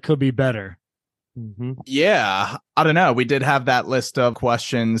that could be better. Mm-hmm. Yeah, I don't know. We did have that list of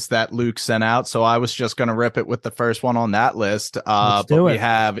questions that Luke sent out, so I was just going to rip it with the first one on that list. Let's do it. We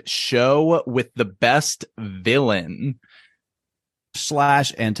have show with the best villain /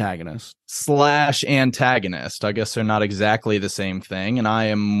 antagonist. I guess they're not exactly the same thing, and I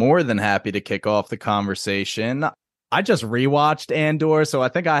am more than happy to kick off the conversation. I just rewatched Andor, so I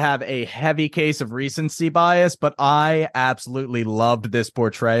think I have a heavy case of recency bias, but I absolutely loved this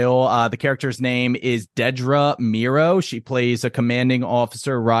portrayal. The character's name is Dedra Miro. She plays a commanding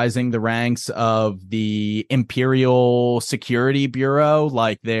officer rising the ranks of the Imperial Security Bureau,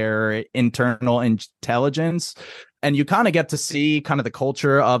 like their internal intelligence. And you kind of get to see kind of the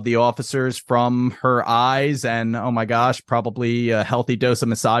culture of the officers from her eyes. And oh my gosh, probably a healthy dose of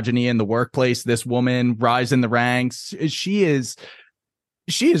misogyny in the workplace. This woman rise in the ranks. She is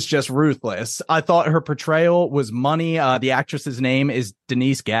just ruthless. I thought her portrayal was money. The actress's name is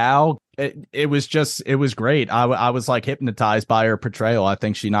Denise Gao. It was great. I was like hypnotized by her portrayal. I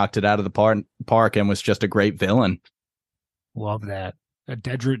think she knocked it out of the park and was just a great villain. Love that. A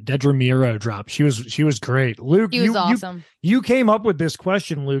Dedra Miro drop. She was great. Luke, He was awesome. You came up with this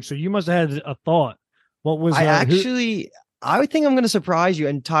question, Luke, so you must have had a thought. What was I think I'm going to surprise you.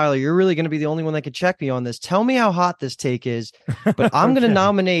 And Tyler, you're really going to be the only one that could check me on this. Tell me how hot this take is. But I'm going to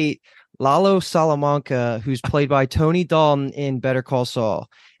nominate Lalo Salamanca, who's played by Tony Dalton in Better Call Saul.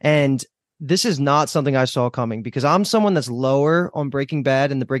 And this is not something I saw coming, because I'm someone that's lower on Breaking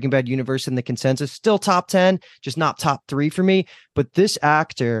Bad and the Breaking Bad universe in the consensus, still top 10, just not top 3 for me. But this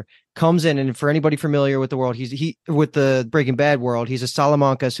actor comes in, and for anybody familiar with the world, he with the Breaking Bad world, he's a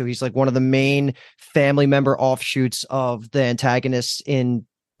Salamanca. So he's like one of the main family member offshoots of the antagonists in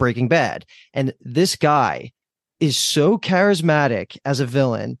Breaking Bad. And this guy is so charismatic as a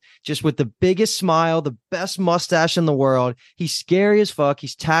villain, just with the biggest smile, the best mustache in the world. He's scary as fuck.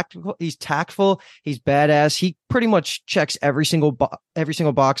 He's tactful. He's badass. He pretty much checks every single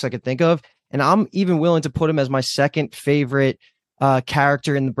box I could think of. And I'm even willing to put him as my second favorite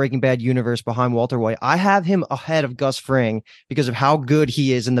character in the Breaking Bad universe behind Walter White. I have him ahead of Gus Fring because of how good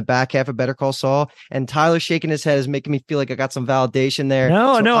he is in the back half of Better Call Saul. And Tyler shaking his head is making me feel like I got some validation there.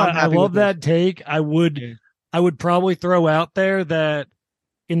 No, I love that take. I would probably throw out there that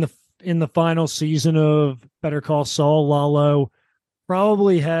in the final season of Better Call Saul, Lalo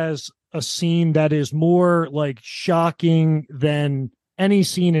probably has a scene that is more like shocking than any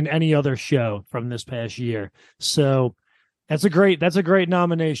scene in any other show from this past year. So that's a great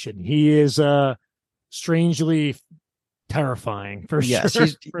nomination. He is strangely terrifying for sure.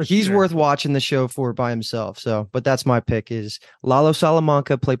 He's worth watching the show for by himself. So, but that's my pick is Lalo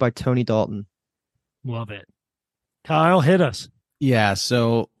Salamanca, played by Tony Dalton. Love it. Kyle, hit us. Yeah,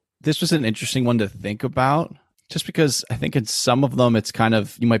 so this was an interesting one to think about, just because I think in some of them it's kind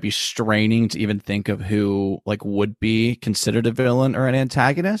of, you might be straining to even think of who like would be considered a villain or an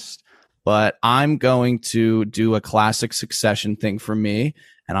antagonist. But I'm going to do a classic Succession thing for me,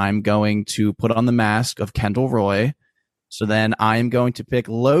 and I'm going to put on the mask of Kendall Roy. So then I'm going to pick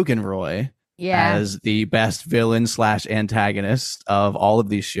Logan Roy as the best villain / antagonist of all of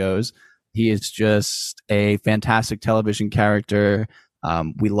these shows. He is just a fantastic television character.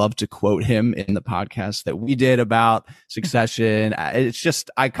 We love to quote him in the podcast that we did about Succession. It's just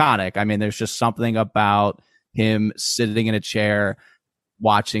iconic. I mean, there's just something about him sitting in a chair,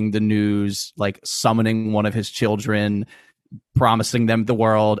 watching the news, like summoning one of his children, promising them the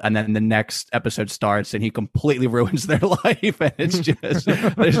world, and then the next episode starts and he completely ruins their life. And it's just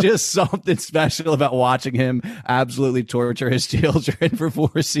there's just something special about watching him absolutely torture his children for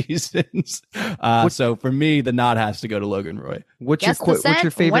 4 seasons. So for me, the nod has to go to Logan Roy. What's your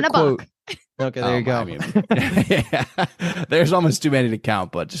favorite quote? Okay, there you go. I mean, yeah, there's almost too many to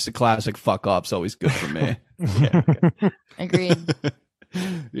count, but just a classic "fuck up's" always good for me. Yeah, okay. Agreed.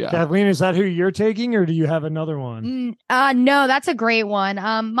 Yeah, Kathleen, is that who you're taking, or do you have another one? No, that's a great one.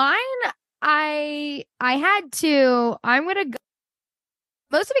 Mine, I had to. I'm gonna go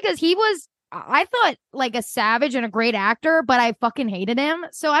mostly because I thought like a savage and a great actor, but I fucking hated him.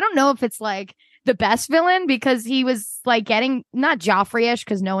 So I don't know if it's like the best villain because he was like getting not Joffrey-ish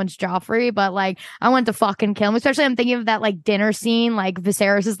because no one's Joffrey, but like I wanted to fucking kill him. Especially I'm thinking of that like dinner scene, like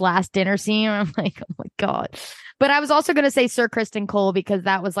Viserys's last dinner scene. I'm like, oh my God. But I was also going to say Sir Kristen Cole because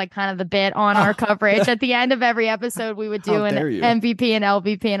that was like kind of the bit on our coverage. At the end of every episode, we would do an MVP and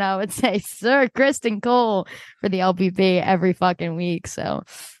LVP, and I would say Sir Kristen Cole for the LVP every fucking week. So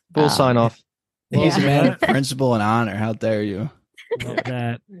full sign off. He's a man of principle and honor. How dare you? Love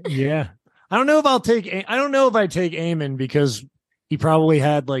that. Yeah. I don't know if I take Eamon because he probably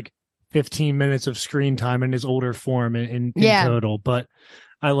had like 15 minutes of screen time in his older form in total, but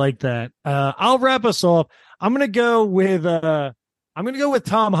I like that. I'll wrap us off. I'm gonna go with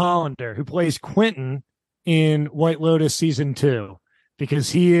Tom Hollander, who plays Quentin in White Lotus season 2,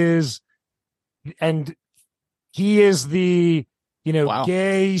 because he is the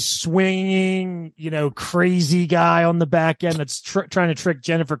gay swinging crazy guy on the back end that's trying to trick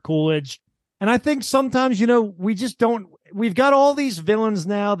Jennifer Coolidge. And I think sometimes we've got all these villains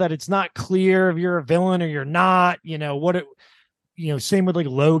now that it's not clear if you're a villain or you're not. Same with like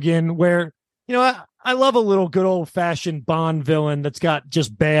Logan, where I love a little good old-fashioned Bond villain that's got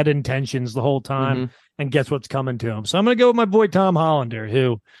just bad intentions the whole time and gets what's coming to him. So I'm going to go with my boy Tom Hollander,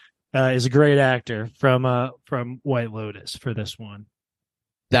 who is a great actor from White Lotus for this one.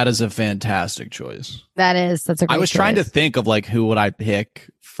 That is a fantastic choice. That's a great I was choice. trying to think of like who would I pick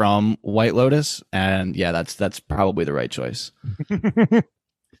from White Lotus, and yeah, that's probably the right choice.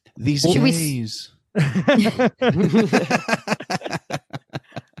 These gays.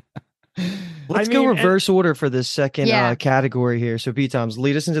 Let's go reverse order for this second category here. So B-Toms,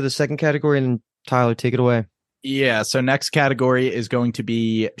 lead us into the second category, and then Tyler, take it away. Yeah, so next category is going to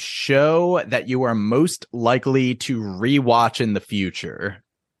be show that you are most likely to rewatch in the future.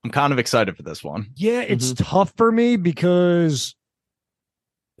 I'm kind of excited for this one. Yeah, it's tough for me because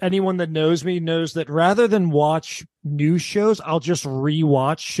anyone that knows me knows that rather than watch new shows, I'll just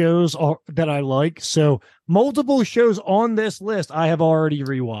rewatch shows that I like. So multiple shows on this list I have already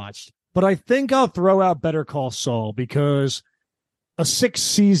rewatched. But I think I'll throw out Better Call Saul because a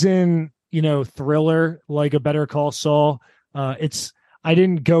 6-season, thriller like a Better Call Saul, I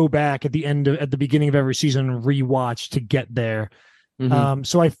didn't go back at the beginning of every season and rewatch to get there.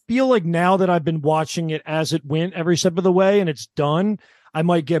 So I feel like now that I've been watching it as it went every step of the way and it's done, I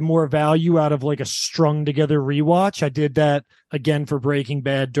might get more value out of like a strung together rewatch. I did that again for Breaking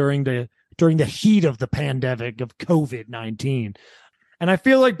Bad during the heat of the pandemic of COVID-19. And I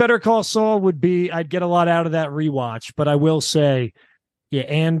feel like Better Call Saul I'd get a lot out of that rewatch, but I will say, yeah,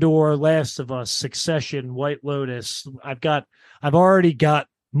 Andor, Last of Us, Succession, White Lotus. I've already got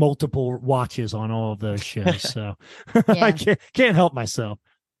multiple watches on all of those shows, so I can't help myself.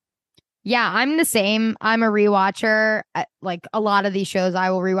 Yeah, I'm the same. I'm a rewatcher. Like a lot of these shows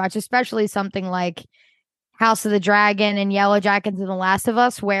I will rewatch, especially something like House of the Dragon and Yellow Jackets and The Last of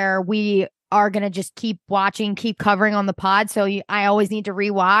Us, where we are going to just keep watching, keep covering on the pod. So I always need to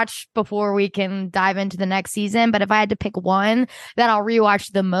rewatch before we can dive into the next season. But if I had to pick one that I'll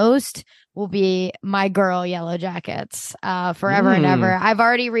rewatch the most, will be My Girl, Yellow Jackets, forever and ever. I've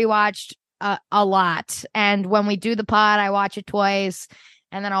already rewatched a lot. And when we do the pod, I watch it twice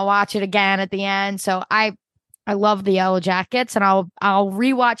and then I'll watch it again at the end. So I love the Yellow Jackets, and I'll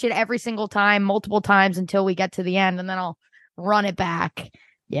rewatch it every single time, multiple times until we get to the end, and then I'll run it back.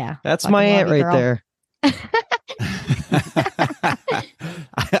 Yeah. That's my aunt right there.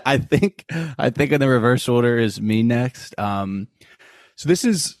 I think in the reverse order is me next. So this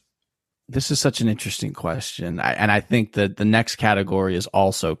is such an interesting question. And I think that the next category is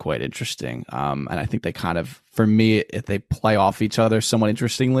also quite interesting. And I think they kind of, for me, if they play off each other somewhat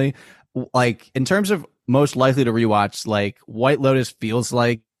interestingly, like in terms of most likely to rewatch, like White Lotus feels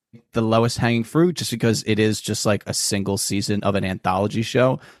like the lowest hanging fruit just because it is just like a single season of an anthology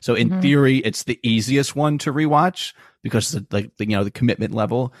show. So in theory, it's the easiest one to rewatch because the commitment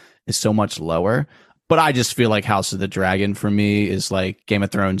level is so much lower. But I just feel like House of the Dragon for me is like Game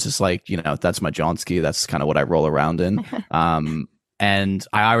of Thrones is like, that's my Johnsky. That's kind of what I roll around in. And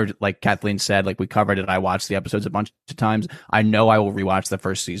I already, like Kathleen said, like we covered it. I watched the episodes a bunch of times. I know I will rewatch the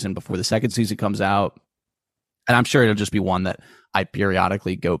first season before the second season comes out. And I'm sure it'll just be one that I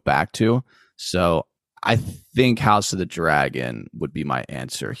periodically go back to. So I think House of the Dragon would be my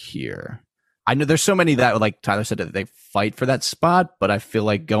answer here. I know there's so many that, like Tyler said, that they fight for that spot, but I feel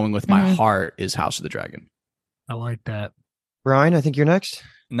like going with my heart is House of the Dragon. I like that. Brian, I think you're next.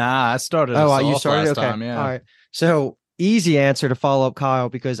 Nah, I started. You started? Okay. Time, yeah. All right. So easy answer to follow up Kyle,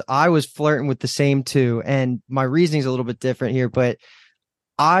 because I was flirting with the same two, and my reasoning is a little bit different here, but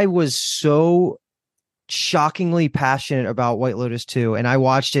I was so shockingly passionate about White Lotus 2, and I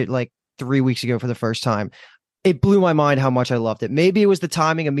watched it like 3 weeks ago for the first time. It blew my mind how much I loved it. Maybe it was the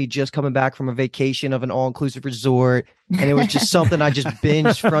timing of me just coming back from a vacation of an all-inclusive resort, and it was just something I just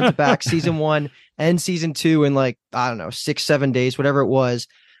binged front to back, season 1 and season 2 in like, I don't know, 6-7 days, whatever it was.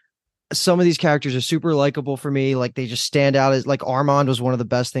 Some of these characters are super likable for me. Like they just stand out as like Armand was one of the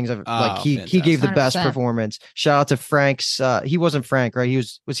best things I've he gave the best 100%. performance. Shout out to Frank's. He wasn't Frank, right?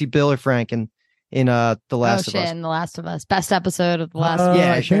 Was he Bill or Frank in The Last of Us? In The Last of Us. Best episode of The Last of Us.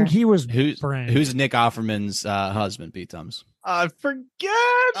 Yeah, I sure. think he was Who's Frank. Nick Offerman's husband, Pete Tums? I forget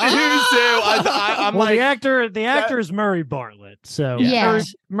who's who. I'm well, like, the actor is Murray Bartlett. So Yeah.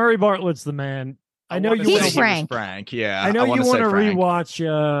 Murray Bartlett's the man. I know you He's want to Frank. Frank, yeah. I know you want to Frank.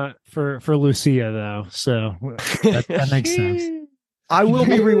 rewatch for Lucia though, so that makes sense. I will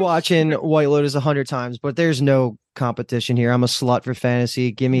be rewatching White Lotus 100 times, but there's no competition here. I'm a slut for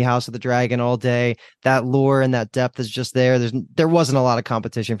fantasy. Give me House of the Dragon all day. That lore and that depth is just there. There wasn't a lot of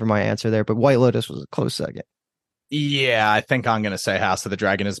competition for my answer there, but White Lotus was a close second. Yeah, I think I'm going to say House of the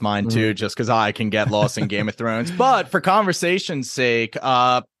Dragon is mine too, just because I can get lost in Game of Thrones. But for conversation's sake,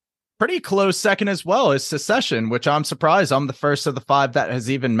 pretty close second as well is Succession, which I'm surprised I'm the first of the 5 that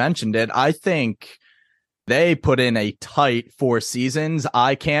has even mentioned it. I think they put in a tight 4 seasons.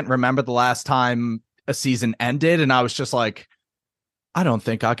 I can't remember the last time a season ended, and I was just like, I don't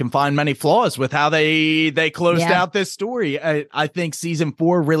think I can find many flaws with how they closed out this story. I think season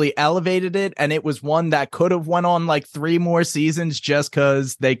 4 really elevated it, and it was one that could have went on like 3 more seasons just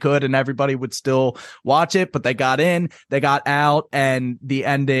because they could and everybody would still watch it, but they got in, they got out, and the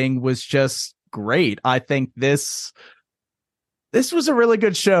ending was just great. I think this was a really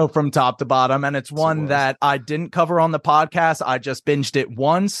good show from top to bottom, and it's one that I didn't cover on the podcast. I just binged it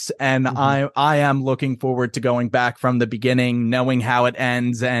once, and I am looking forward to going back from the beginning, knowing how it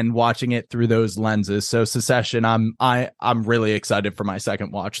ends, and watching it through those lenses. So Succession, I'm really excited for my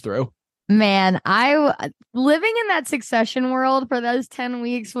second watch through. Man, living in that Succession world for those 10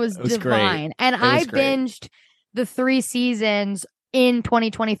 weeks was divine. Great. And I binged the 3 seasons in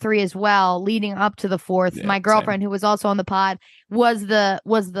 2023 as well, leading up to the 4th. Yeah, my girlfriend, who was also on the pod, was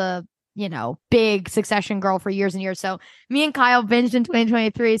the big Succession girl for years and years. So me and Kyle binged in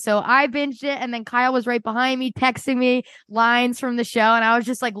 2023. So I binged it, and then Kyle was right behind me, texting me lines from the show, and I was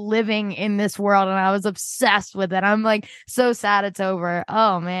just like living in this world, and I was obsessed with it. I'm like so sad it's over.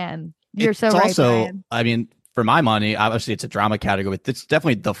 Oh man, you're so right. Also, Brian. I mean, for my money, obviously it's a drama category, but it's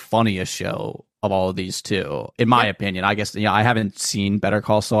definitely the funniest show of all of these two, in my opinion. I guess, I haven't seen Better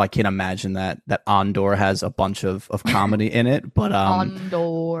Call Saul. I can't imagine that Andor has a bunch of comedy in it, but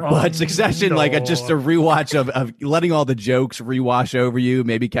Andor. But Succession, like just a rewatch of letting all the jokes rewash over you,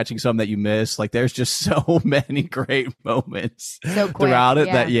 maybe catching some that you missed. Like there's just so many great moments throughout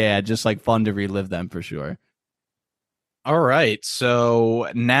it that just like fun to relive them for sure. All right, so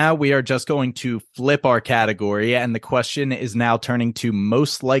now we are just going to flip our category, and the question is now turning to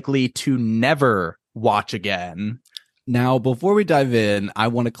most likely to never watch again. Now, before we dive in, I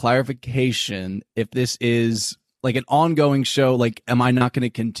want a clarification if this is like an ongoing show. Like, am I not going to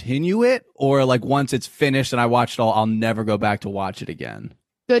continue it? Or like once it's finished and I watched it all, I'll never go back to watch it again?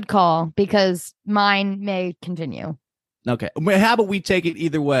 Good call, because mine may continue. Okay. How about we take it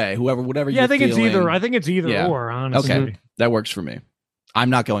either way? Whatever. Yeah, I think feeling. it's either or, honestly. Okay. That works for me. I'm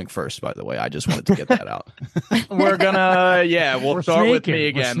not going first, by the way. I just wanted to get that out. We're gonna, we'll start with me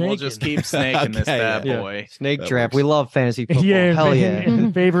again. We'll snaking. just keep snaking this bad boy. Snake draft. We love fantasy football. Yeah, Hell yeah.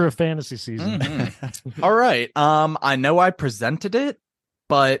 in favor of fantasy season. All right. I know I presented it,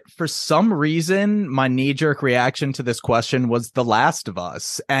 but for some reason, my knee-jerk reaction to this question was The Last of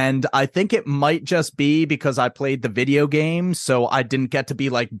Us. And I think it might just be because I played the video game, so I didn't get to be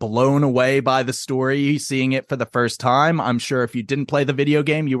like blown away by the story, seeing it for the first time. I'm sure if you didn't play the video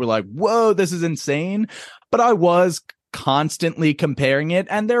game, you were like, whoa, this is insane. But I was constantly comparing it,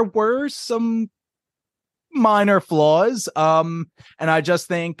 and there were some minor flaws. And I just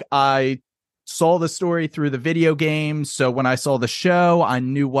think I saw the story through the video game, so when I saw the show, I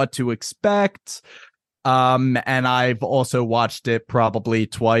knew what to expect. And I've also watched it probably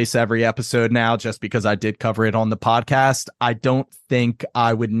twice every episode now, just because I did cover it on the podcast. I don't think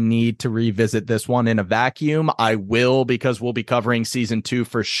I would need to revisit this one in a vacuum. I will, because we'll be covering season 2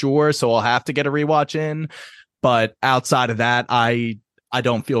 for sure, so I'll have to get a rewatch in. But outside of that, I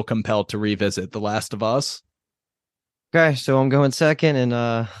don't feel compelled to revisit The Last of Us. Okay, so I'm going second,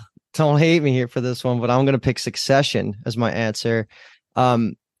 and don't hate me here for this one, but I'm going to pick Succession as my answer.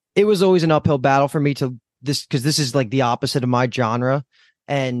 It was always an uphill battle for me because this is like the opposite of my genre,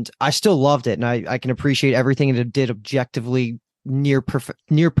 and I still loved it, and I can appreciate everything it did objectively near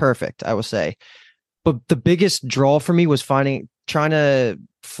perfect, I will say. But the biggest draw for me was trying to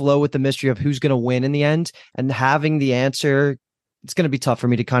flow with the mystery of who's going to win in the end, and having the answer, it's going to be tough for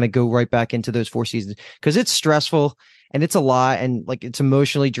me to kind of go right back into those 4 seasons because it's stressful and it's a lot, and like it's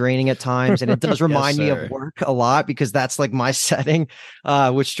emotionally draining at times, and it does remind me of work a lot because that's like my setting,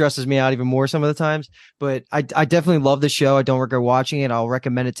 which stresses me out even more some of the times. But I definitely love the show. I don't regret watching it. I'll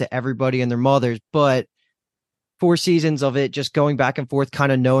recommend it to everybody and their mothers, but 4 seasons of it just going back and forth,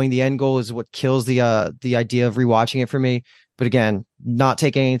 kind of knowing the end goal, is what kills the idea of rewatching it for me. But again, not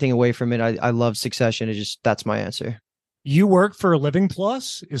taking anything away from it. I love Succession. It's just, that's my answer. You work for a Living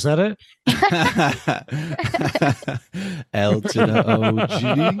Plus? Is that it? L to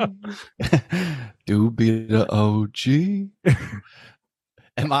the OG. Do be the OG.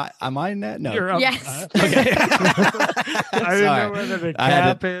 Am I net? No. You're up. Yes. Okay. I didn't know whether to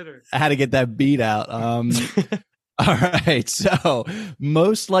cap it or... I had to get that beat out. All right. So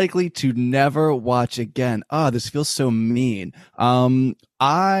most likely to never watch again. Oh, this feels so mean.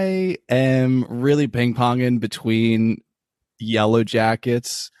 I am really ping-ponging between Yellow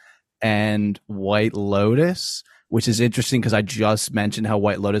Jackets and White Lotus, which is interesting because I just mentioned how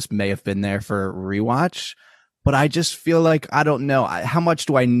White Lotus may have been there for a rewatch, but I just feel like, I don't know, how much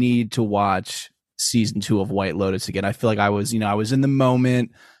do I need to watch season 2 of White Lotus again? I feel like I was in the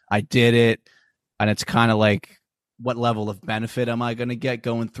moment, I did it, and it's kind of like, what level of benefit am I going to get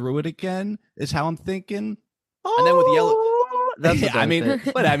going through it again is how I'm thinking. And then with Yellow, that's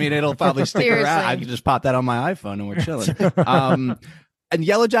it'll probably stick around. I can just pop that on my iPhone and we're chilling. And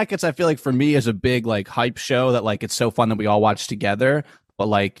Yellow Jackets, I feel like for me is a big like hype show that like it's so fun that we all watch together. But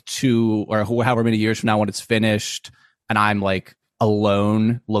like 2 or however many years from now when it's finished and I'm like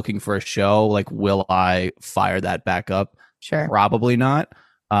alone looking for a show, like will I fire that back up? Sure, probably not.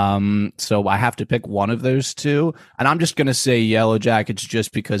 So I have to pick one of those 2, and I'm just going to say Yellow Jackets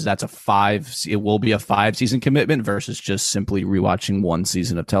just because that's it will be a 5-season commitment versus just simply rewatching 1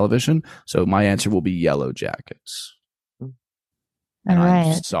 season of television. So my answer will be Yellow Jackets. All right.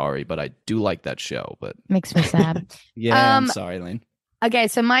 I'm sorry, but I do like that show, but makes me sad. Yeah, I'm sorry, Lane. Okay,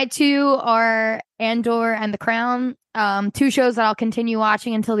 so my 2 are Andor and The Crown. 2 shows that I'll continue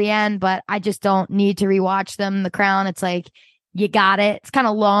watching until the end, but I just don't need to rewatch them. The Crown, it's like, you got it. It's kind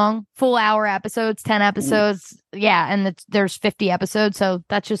of long, full hour episodes, 10 episodes. Ooh. Yeah. And there's 50 episodes. So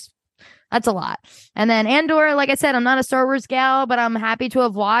that's a lot. And then Andor, like I said, I'm not a Star Wars gal, but I'm happy to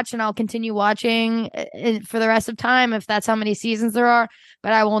have watched and I'll continue watching for the rest of time if that's how many seasons there are,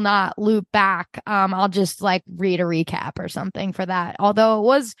 but I will not loop back. I'll just like read a recap or something for that. Although it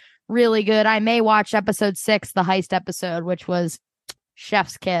was really good. I may watch episode 6, the heist episode, which was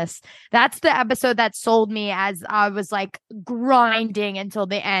chef's kiss. That's the episode that sold me as I was like grinding until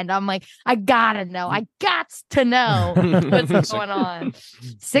the end. I'm like, I gotta know. I got to know what's going on.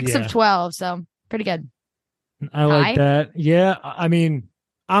 6 of 12. So pretty good. I like that. Yeah. I mean,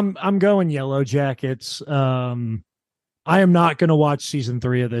 I'm going Yellow Jackets. I am not going to watch season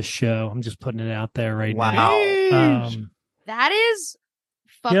 3 of this show. I'm just putting it out there right now. That is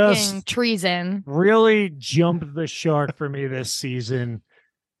fucking treason. Really jumped the shark for me this season.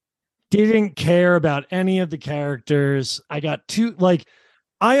 Didn't care about any of the characters. I got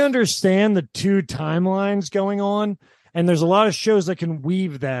I understand the 2 timelines going on, and there's a lot of shows that can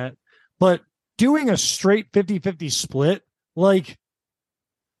weave that, but doing a straight 50-50 split, like,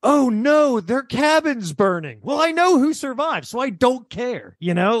 oh no, their cabin's burning. Well, I know who survived, so I don't care.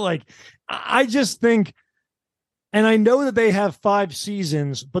 Like, I just think. And I know that they have 5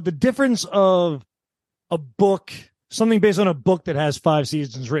 seasons, but the difference of a book, something based on a book that has 5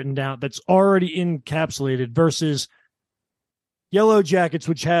 seasons written down, that's already encapsulated versus Yellow Jackets,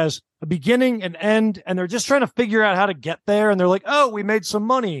 which has a beginning, an end, and they're just trying to figure out how to get there. And they're like, oh, we made some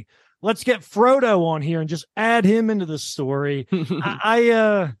money. Let's get Frodo on here and just add him into the story.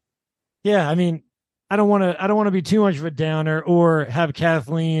 I mean, I don't want to be too much of a downer or have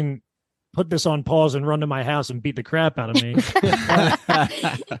Kathleen put this on pause and run to my house and beat the crap out of me. Steal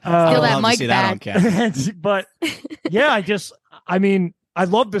that mic back. But yeah, I mean, I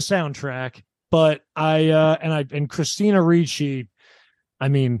love the soundtrack, but and Christina Ricci, I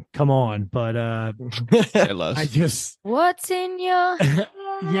mean, come on, but I just what's in your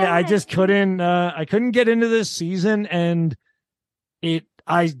yeah, I just couldn't get into this season, and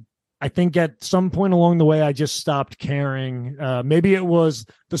I think at some point along the way, I just stopped caring. Maybe it was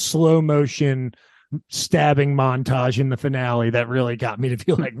the slow motion stabbing montage in the finale that really got me to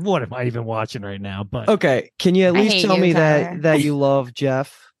feel like, what am I even watching right now? But okay, can you at least tell me that you love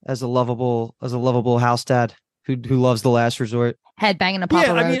Jeff as a lovable house dad who loves The Last Resort? Headbanging a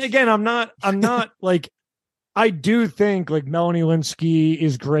Papa Roach. I mean, again, I'm not like, I do think like Melanie Linsky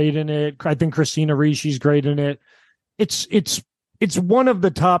is great in it. I think Christina Ricci's great in it. It's it's one of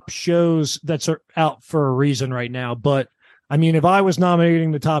the top shows that's out for a reason right now. But I mean, if I was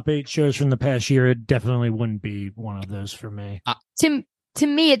nominating the top 8 shows from the past year, it definitely wouldn't be one of those for me. To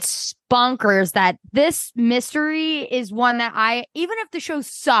me, it's bonkers that this mystery is one that even if the show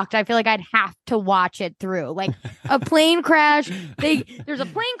sucked, I feel like I'd have to watch it through. Like a plane crash, there's a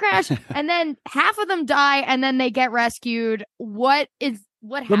plane crash, and then half of them die, and then they get rescued. What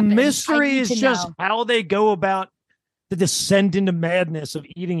happens? The mystery is just how they go about the descent into madness of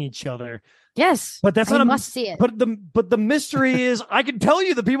eating each other. Yes, but that's not a must see it. But the mystery is I can tell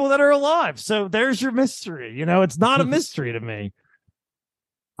you the people that are alive. So there's your mystery. You know, it's not a mystery to me.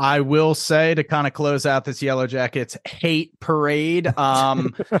 I will say, to kind of close out this Yellow Jackets hate parade,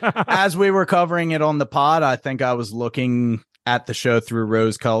 as we were covering it on the pod, I think I was looking at the show through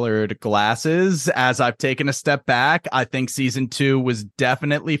rose-colored glasses. As I've taken a step back, I think season 2 was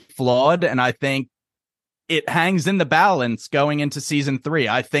definitely flawed, and I think it hangs in the balance going into season 3.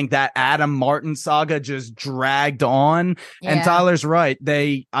 I think that Adam Martin saga just dragged on. Yeah. And Tyler's right.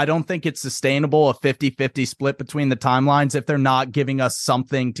 I don't think it's sustainable, a 50-50 split between the timelines, if they're not giving us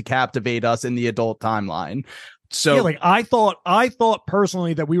something to captivate us in the adult timeline. So yeah, like I thought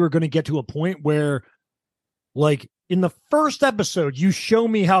personally that we were going to get to a point where, like, in the first episode, you show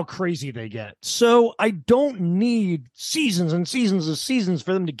me how crazy they get. So I don't need seasons and seasons of seasons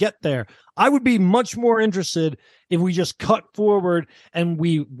for them to get there. I would be much more interested if we just cut forward and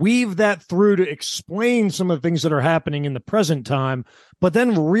we weave that through to explain some of the things that are happening in the present time, but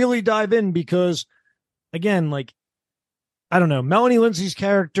then really dive in because, again, like, I don't know, Melanie Lindsay's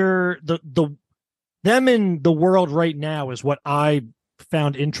character, them in the world right now is what I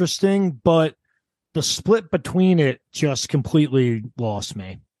found interesting, but the split between it just completely lost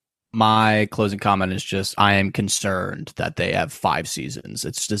me. My closing comment is just, I am concerned that they have 5 seasons.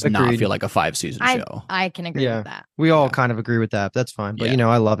 It does not feel like a 5-season show. I can agree with that. We all kind of agree with that. That's fine. But,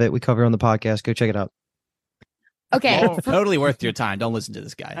 I love it. We cover it on the podcast. Go check it out. Okay. Totally worth your time. Don't listen to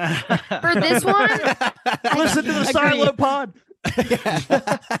this guy. For this one, listen to the Silo Pod.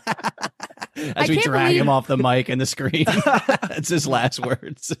 As we drag him off the mic and the screen. It's his last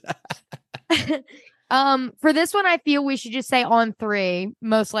words. For this one, I feel we should just say on 3,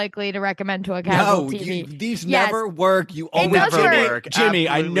 most likely to recommend to a casual TV. These never work. You always work. Jimmy,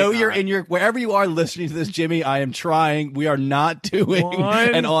 I know you're in your wherever you are listening to this, Jimmy. I am trying. We are not doing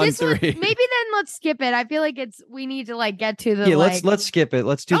an on this 3. One, maybe then let's skip it. I feel like we need to like get to the let's skip it.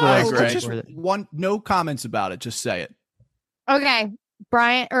 Let's do the last no comments about it. Just say it. Okay.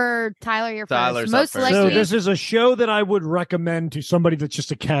 Brian or Tyler, you're Tyler's first. Most likely. So this is a show that I would recommend to somebody that's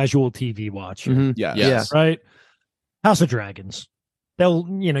just a casual TV watcher. Mm-hmm. Yeah. Yes. Right. House of Dragons.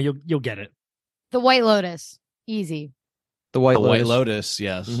 You'll get it. The White Lotus. Easy. The White Lotus.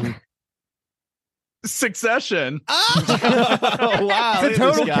 Yes. Mm-hmm. Succession. Oh, wow. It's a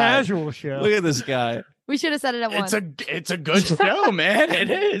total casual show. Look at this guy. We should have said it at once. It's a good show, man. It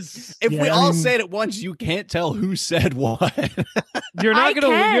is. If we all say it at once, you can't tell who said what. You're not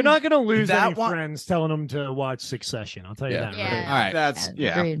gonna lose any friends telling them to watch Succession. I'll tell you that. Yeah. All right. That's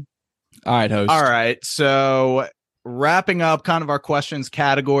Agreed. All right, host. All right. So wrapping up kind of our questions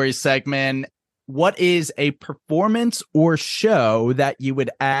category segment. What is a performance or show that you would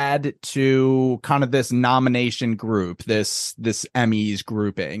add to kind of this nomination group, this Emmys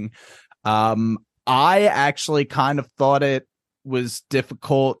grouping? I actually kind of thought it was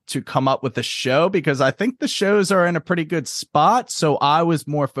difficult to come up with a show because I think the shows are in a pretty good spot. So I was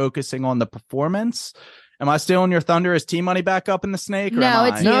more focusing on the performance. Am I stealing your thunder? Is T-Money back up in the snake? No,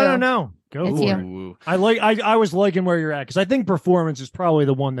 it's you. No. Go it's for you. it. I was liking where you're at because I think performance is probably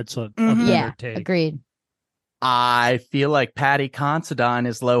the one that's a better take. Agreed. I feel like Patty Considine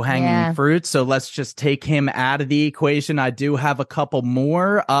is low-hanging fruit, so let's just take him out of the equation. I do have a couple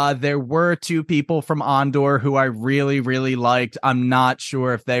more. There were 2 people from Andor who I really, really liked. I'm not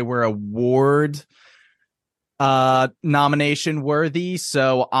sure if they were award nomination worthy,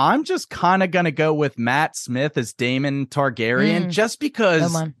 so I'm just kind of going to go with Matt Smith as Daemon Targaryen, just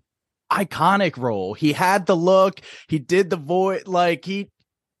because iconic role. He had the look, he did the voice,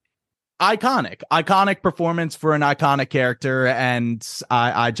 iconic performance for an iconic character, and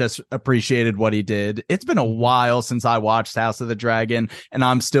I just appreciated what he did. It's been a while since I watched House of the Dragon, and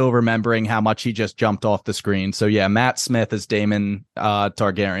I'm still remembering how much he just jumped off the screen. So yeah, Matt Smith as Daemon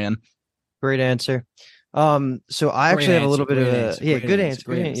Targaryen. Great answer. So I actually have a little bit of a good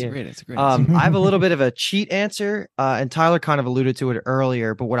answer. I have a little bit of a cheat answer, and Tyler kind of alluded to it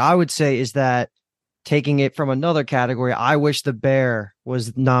earlier, but what I would say is that taking it from another category, I wish The Bear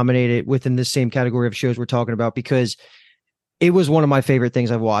was nominated within the same category of shows we're talking about, because It was one of my favorite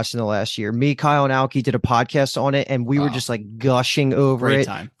things I've watched in the last year. Me, Kyle, and Alki did a podcast on it, and we were just like gushing over Great it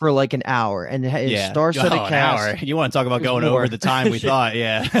time. for like an hour. And it star-studded an hour. cast. You want to talk about going over the time we thought?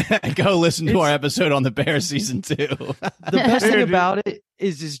 Yeah, go listen to our episode on the Bears season 2. The best thing about it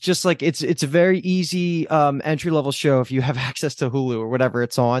is just like it's a very easy entry level show if you have access to Hulu or whatever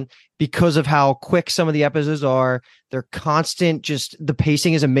it's on, because of how quick some of the episodes are. They're constant. Just the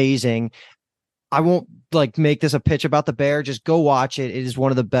pacing is amazing. I won't like make this a pitch about the Bear. Just go watch it. It is one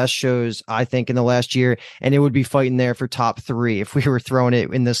of the best shows I think in the last year, and it would be fighting there for top 3 if we were throwing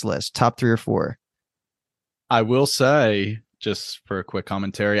it in this list, top 3 or 4. I will say, just for a quick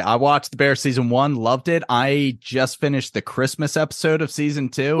commentary, I watched the Bear season 1, loved it. I just finished the Christmas episode of season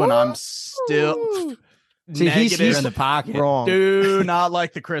 2, and I'm still he's in the pocket. Wrong. do not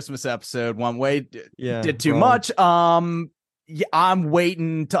like the Christmas episode. One way did too wrong. much. Yeah, I'm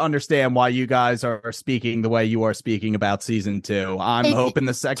waiting to understand why you guys are speaking the way you are speaking about season 2. I'm hoping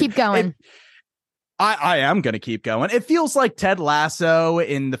the second. Keep going. I am going to keep going. It feels like Ted Lasso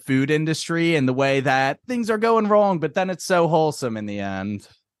in the food industry and the way that things are going wrong, but then it's so wholesome in the end.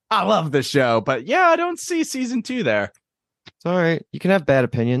 I love the show, but yeah, I don't see season 2 there. It's all right. You can have bad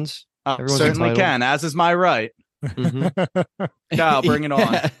opinions. Everyone's Certainly entitled. can, as is my right. Mhm. Kyle, bring it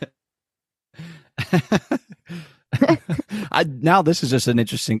on. Now this is just an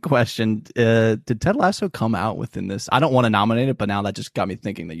interesting question. Did Ted Lasso come out within this? I don't want to nominate it, but now that just got me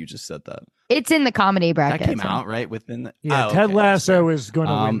thinking that you just said that. It's in the comedy bracket. That came out right within the. Yeah, Oh, Ted okay. Lasso is going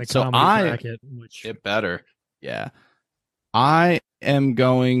to win the so comedy bracket. Which It better. Yeah, I am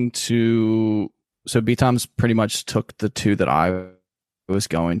going to. So B Tom's pretty much took the 2 that I was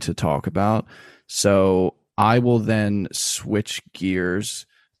going to talk about. So I will then switch gears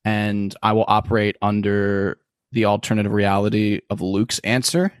and I will operate under the alternative reality of Luke's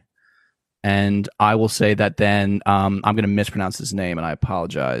answer. And I will say that then I'm going to mispronounce his name, and I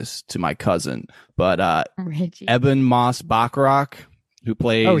apologize to my cousin. But Richie. Eben Moss Bacharach, who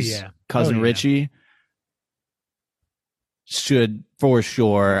plays cousin Richie, should for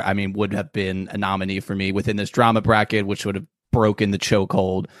sure, would have been a nominee for me within this drama bracket, which would have broken the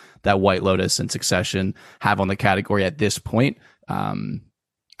chokehold that White Lotus and Succession have on the category at this point.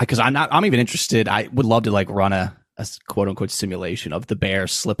 Because I'm even interested. I would love to like run a quote unquote simulation of the Bear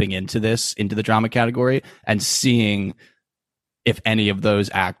slipping into the drama category and seeing if any of those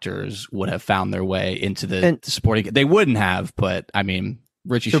actors would have found their way into the supporting. They wouldn't have, but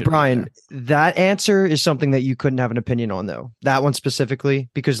Richie. So Brian, that answer is something that you couldn't have an opinion on, though. That one specifically,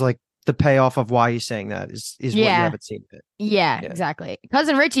 because like the payoff of why he's saying that is what you haven't seen it. Yeah, exactly.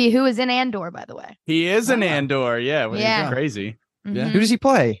 Cousin Richie, who is in Andor, by the way. He is in Andor. Yeah. Crazy. Mm-hmm. Yeah. Who does he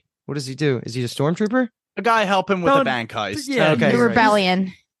play? What does he do? Is he a stormtrooper? A guy helping with a bank heist. Yeah, okay. The right.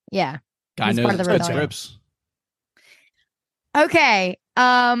 rebellion. Yeah. Guy He's knows part of the good rebellion. scripts. Okay.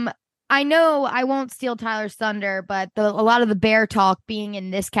 I know I won't steal Tyler's thunder, but a lot of the Bear talk being in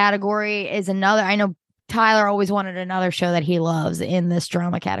this category is another. I know Tyler always wanted another show that he loves in this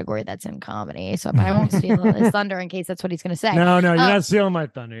drama category that's in comedy. So I won't steal his thunder in case that's what he's going to say. No, you're not stealing my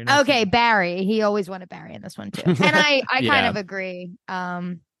thunder. You're not Okay, stealing- Barry. He always wanted Barry in this one too. And I kind of agree.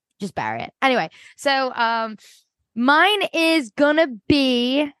 Just Barry it. Anyway, so mine is gonna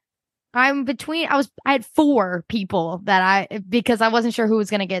be I had 4 people because I wasn't sure who was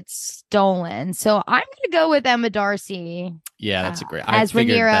gonna get stolen. So I'm gonna go with Emma Darcy. Yeah, that's a great. As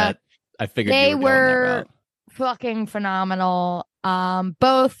Rhaenyra. I figured They you were going that were route. fucking phenomenal.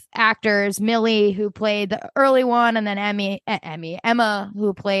 Both actors, Millie, who played the early one, and then Emma,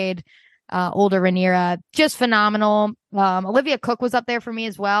 who played older Rhaenyra, just phenomenal. Olivia Cook was up there for me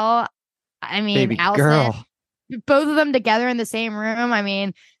as well. Baby Allison, girl. both of them together in the same room.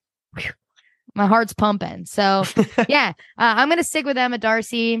 Whew, my heart's pumping. So yeah, I'm gonna stick with Emma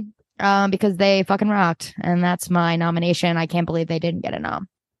Darcy because they fucking rocked, and that's my nomination. I can't believe they didn't get a nom.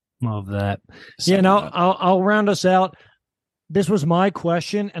 Love that. Yeah, no, I'll round us out. This was my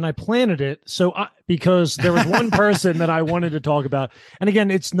question, and I planted it because there was one person that I wanted to talk about. And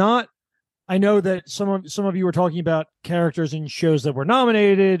again, it's not. I know that some of you were talking about characters in shows that were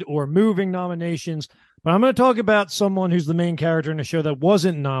nominated or moving nominations, but I'm going to talk about someone who's the main character in a show that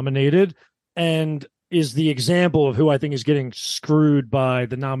wasn't nominated and is the example of who I think is getting screwed by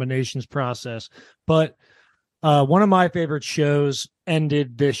the nominations process. But one of my favorite shows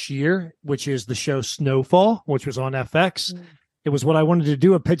ended this year, which is the show Snowfall, which was on FX. It was what I wanted to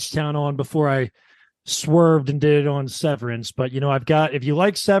do a pitch town on before I swerved and did it on Severance. But if you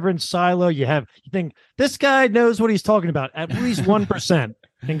like Severance, Silo, you think this guy knows what he's talking about. At least 1%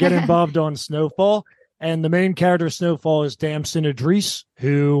 can get involved on Snowfall. And the main character of Snowfall is Damson Idris,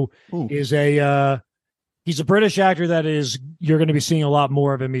 who is he's a British actor that you're going to be seeing a lot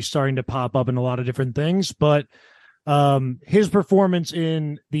more of him. He's starting to pop up in a lot of different things, but his performance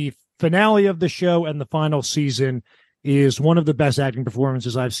in the finale of the show and the final season is one of the best acting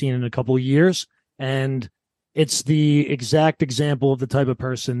performances I've seen in a couple of years. And it's the exact example of the type of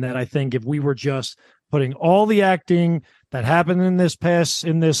person that I think if we were just putting all the acting that happened in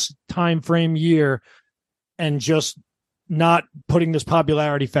this time frame year and just not putting this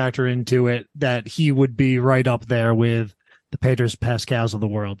popularity factor into it, that he would be right up there with the Pedro Pascals of the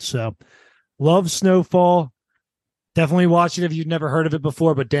world. So love Snowfall. Definitely watch it if you've never heard of it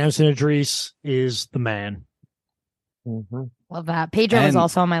before, but Damson Idris is the man. Mm-hmm. Love that. Pedro was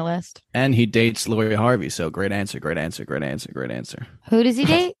also on my list. And he dates Lori Harvey. So great answer. Who does he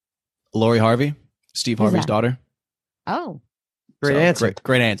date? Lori Harvey, Steve Who's Harvey's that? daughter. Oh. Great answer.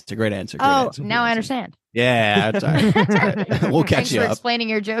 Great answer. Now I understand. Yeah, that's all right. That's all right. We'll catch Thanks you for up. explaining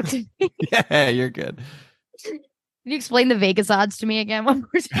your joke to me. Yeah, you're good. Can you explain the Vegas odds to me again one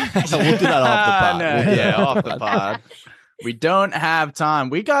more time? We'll do that off the pod. Yeah, off the pod. We don't have time.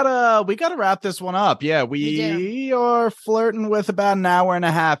 We gotta wrap this one up. Yeah, we are flirting with about an hour and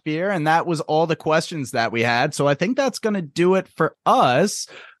a half here, and that was all the questions that we had. So I think that's gonna do it for us.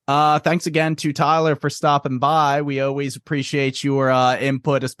 Thanks again to Tyler for stopping by. We always appreciate your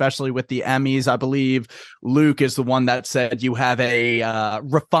input, especially with the Emmys. I believe Luke is the one that said you have a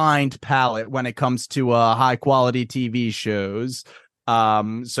refined palate when it comes to high quality TV shows.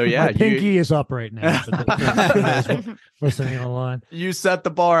 So yeah, my pinky is up right now. Listening online, you set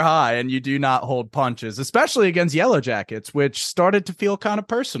the bar high and you do not hold punches, especially against Yellow Jackets, which started to feel kind of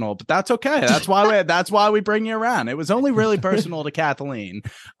personal, but that's okay. That's why we bring you around. It was only really personal to Kathleen,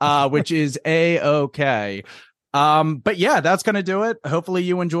 which is a-okay. But yeah, that's going to do it. Hopefully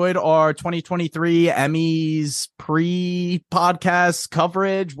you enjoyed our 2023 Emmys pre-podcast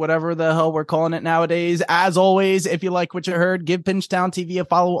coverage, whatever the hell we're calling it nowadays. As always, if you like what you heard, give Bingetown TV a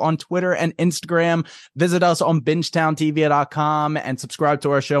follow on Twitter and Instagram. Visit us on bingetowntv.com and subscribe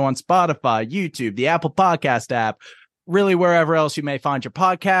to our show on Spotify, YouTube, the Apple Podcast app, really wherever else you may find your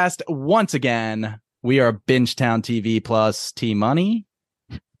podcast. Once again, we are Bingetown TV plus T-Money.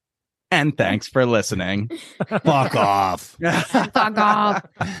 And thanks for listening. Fuck off. Fuck off.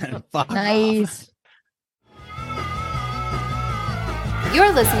 Nice.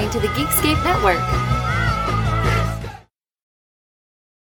 You're listening to the Geekscape Network.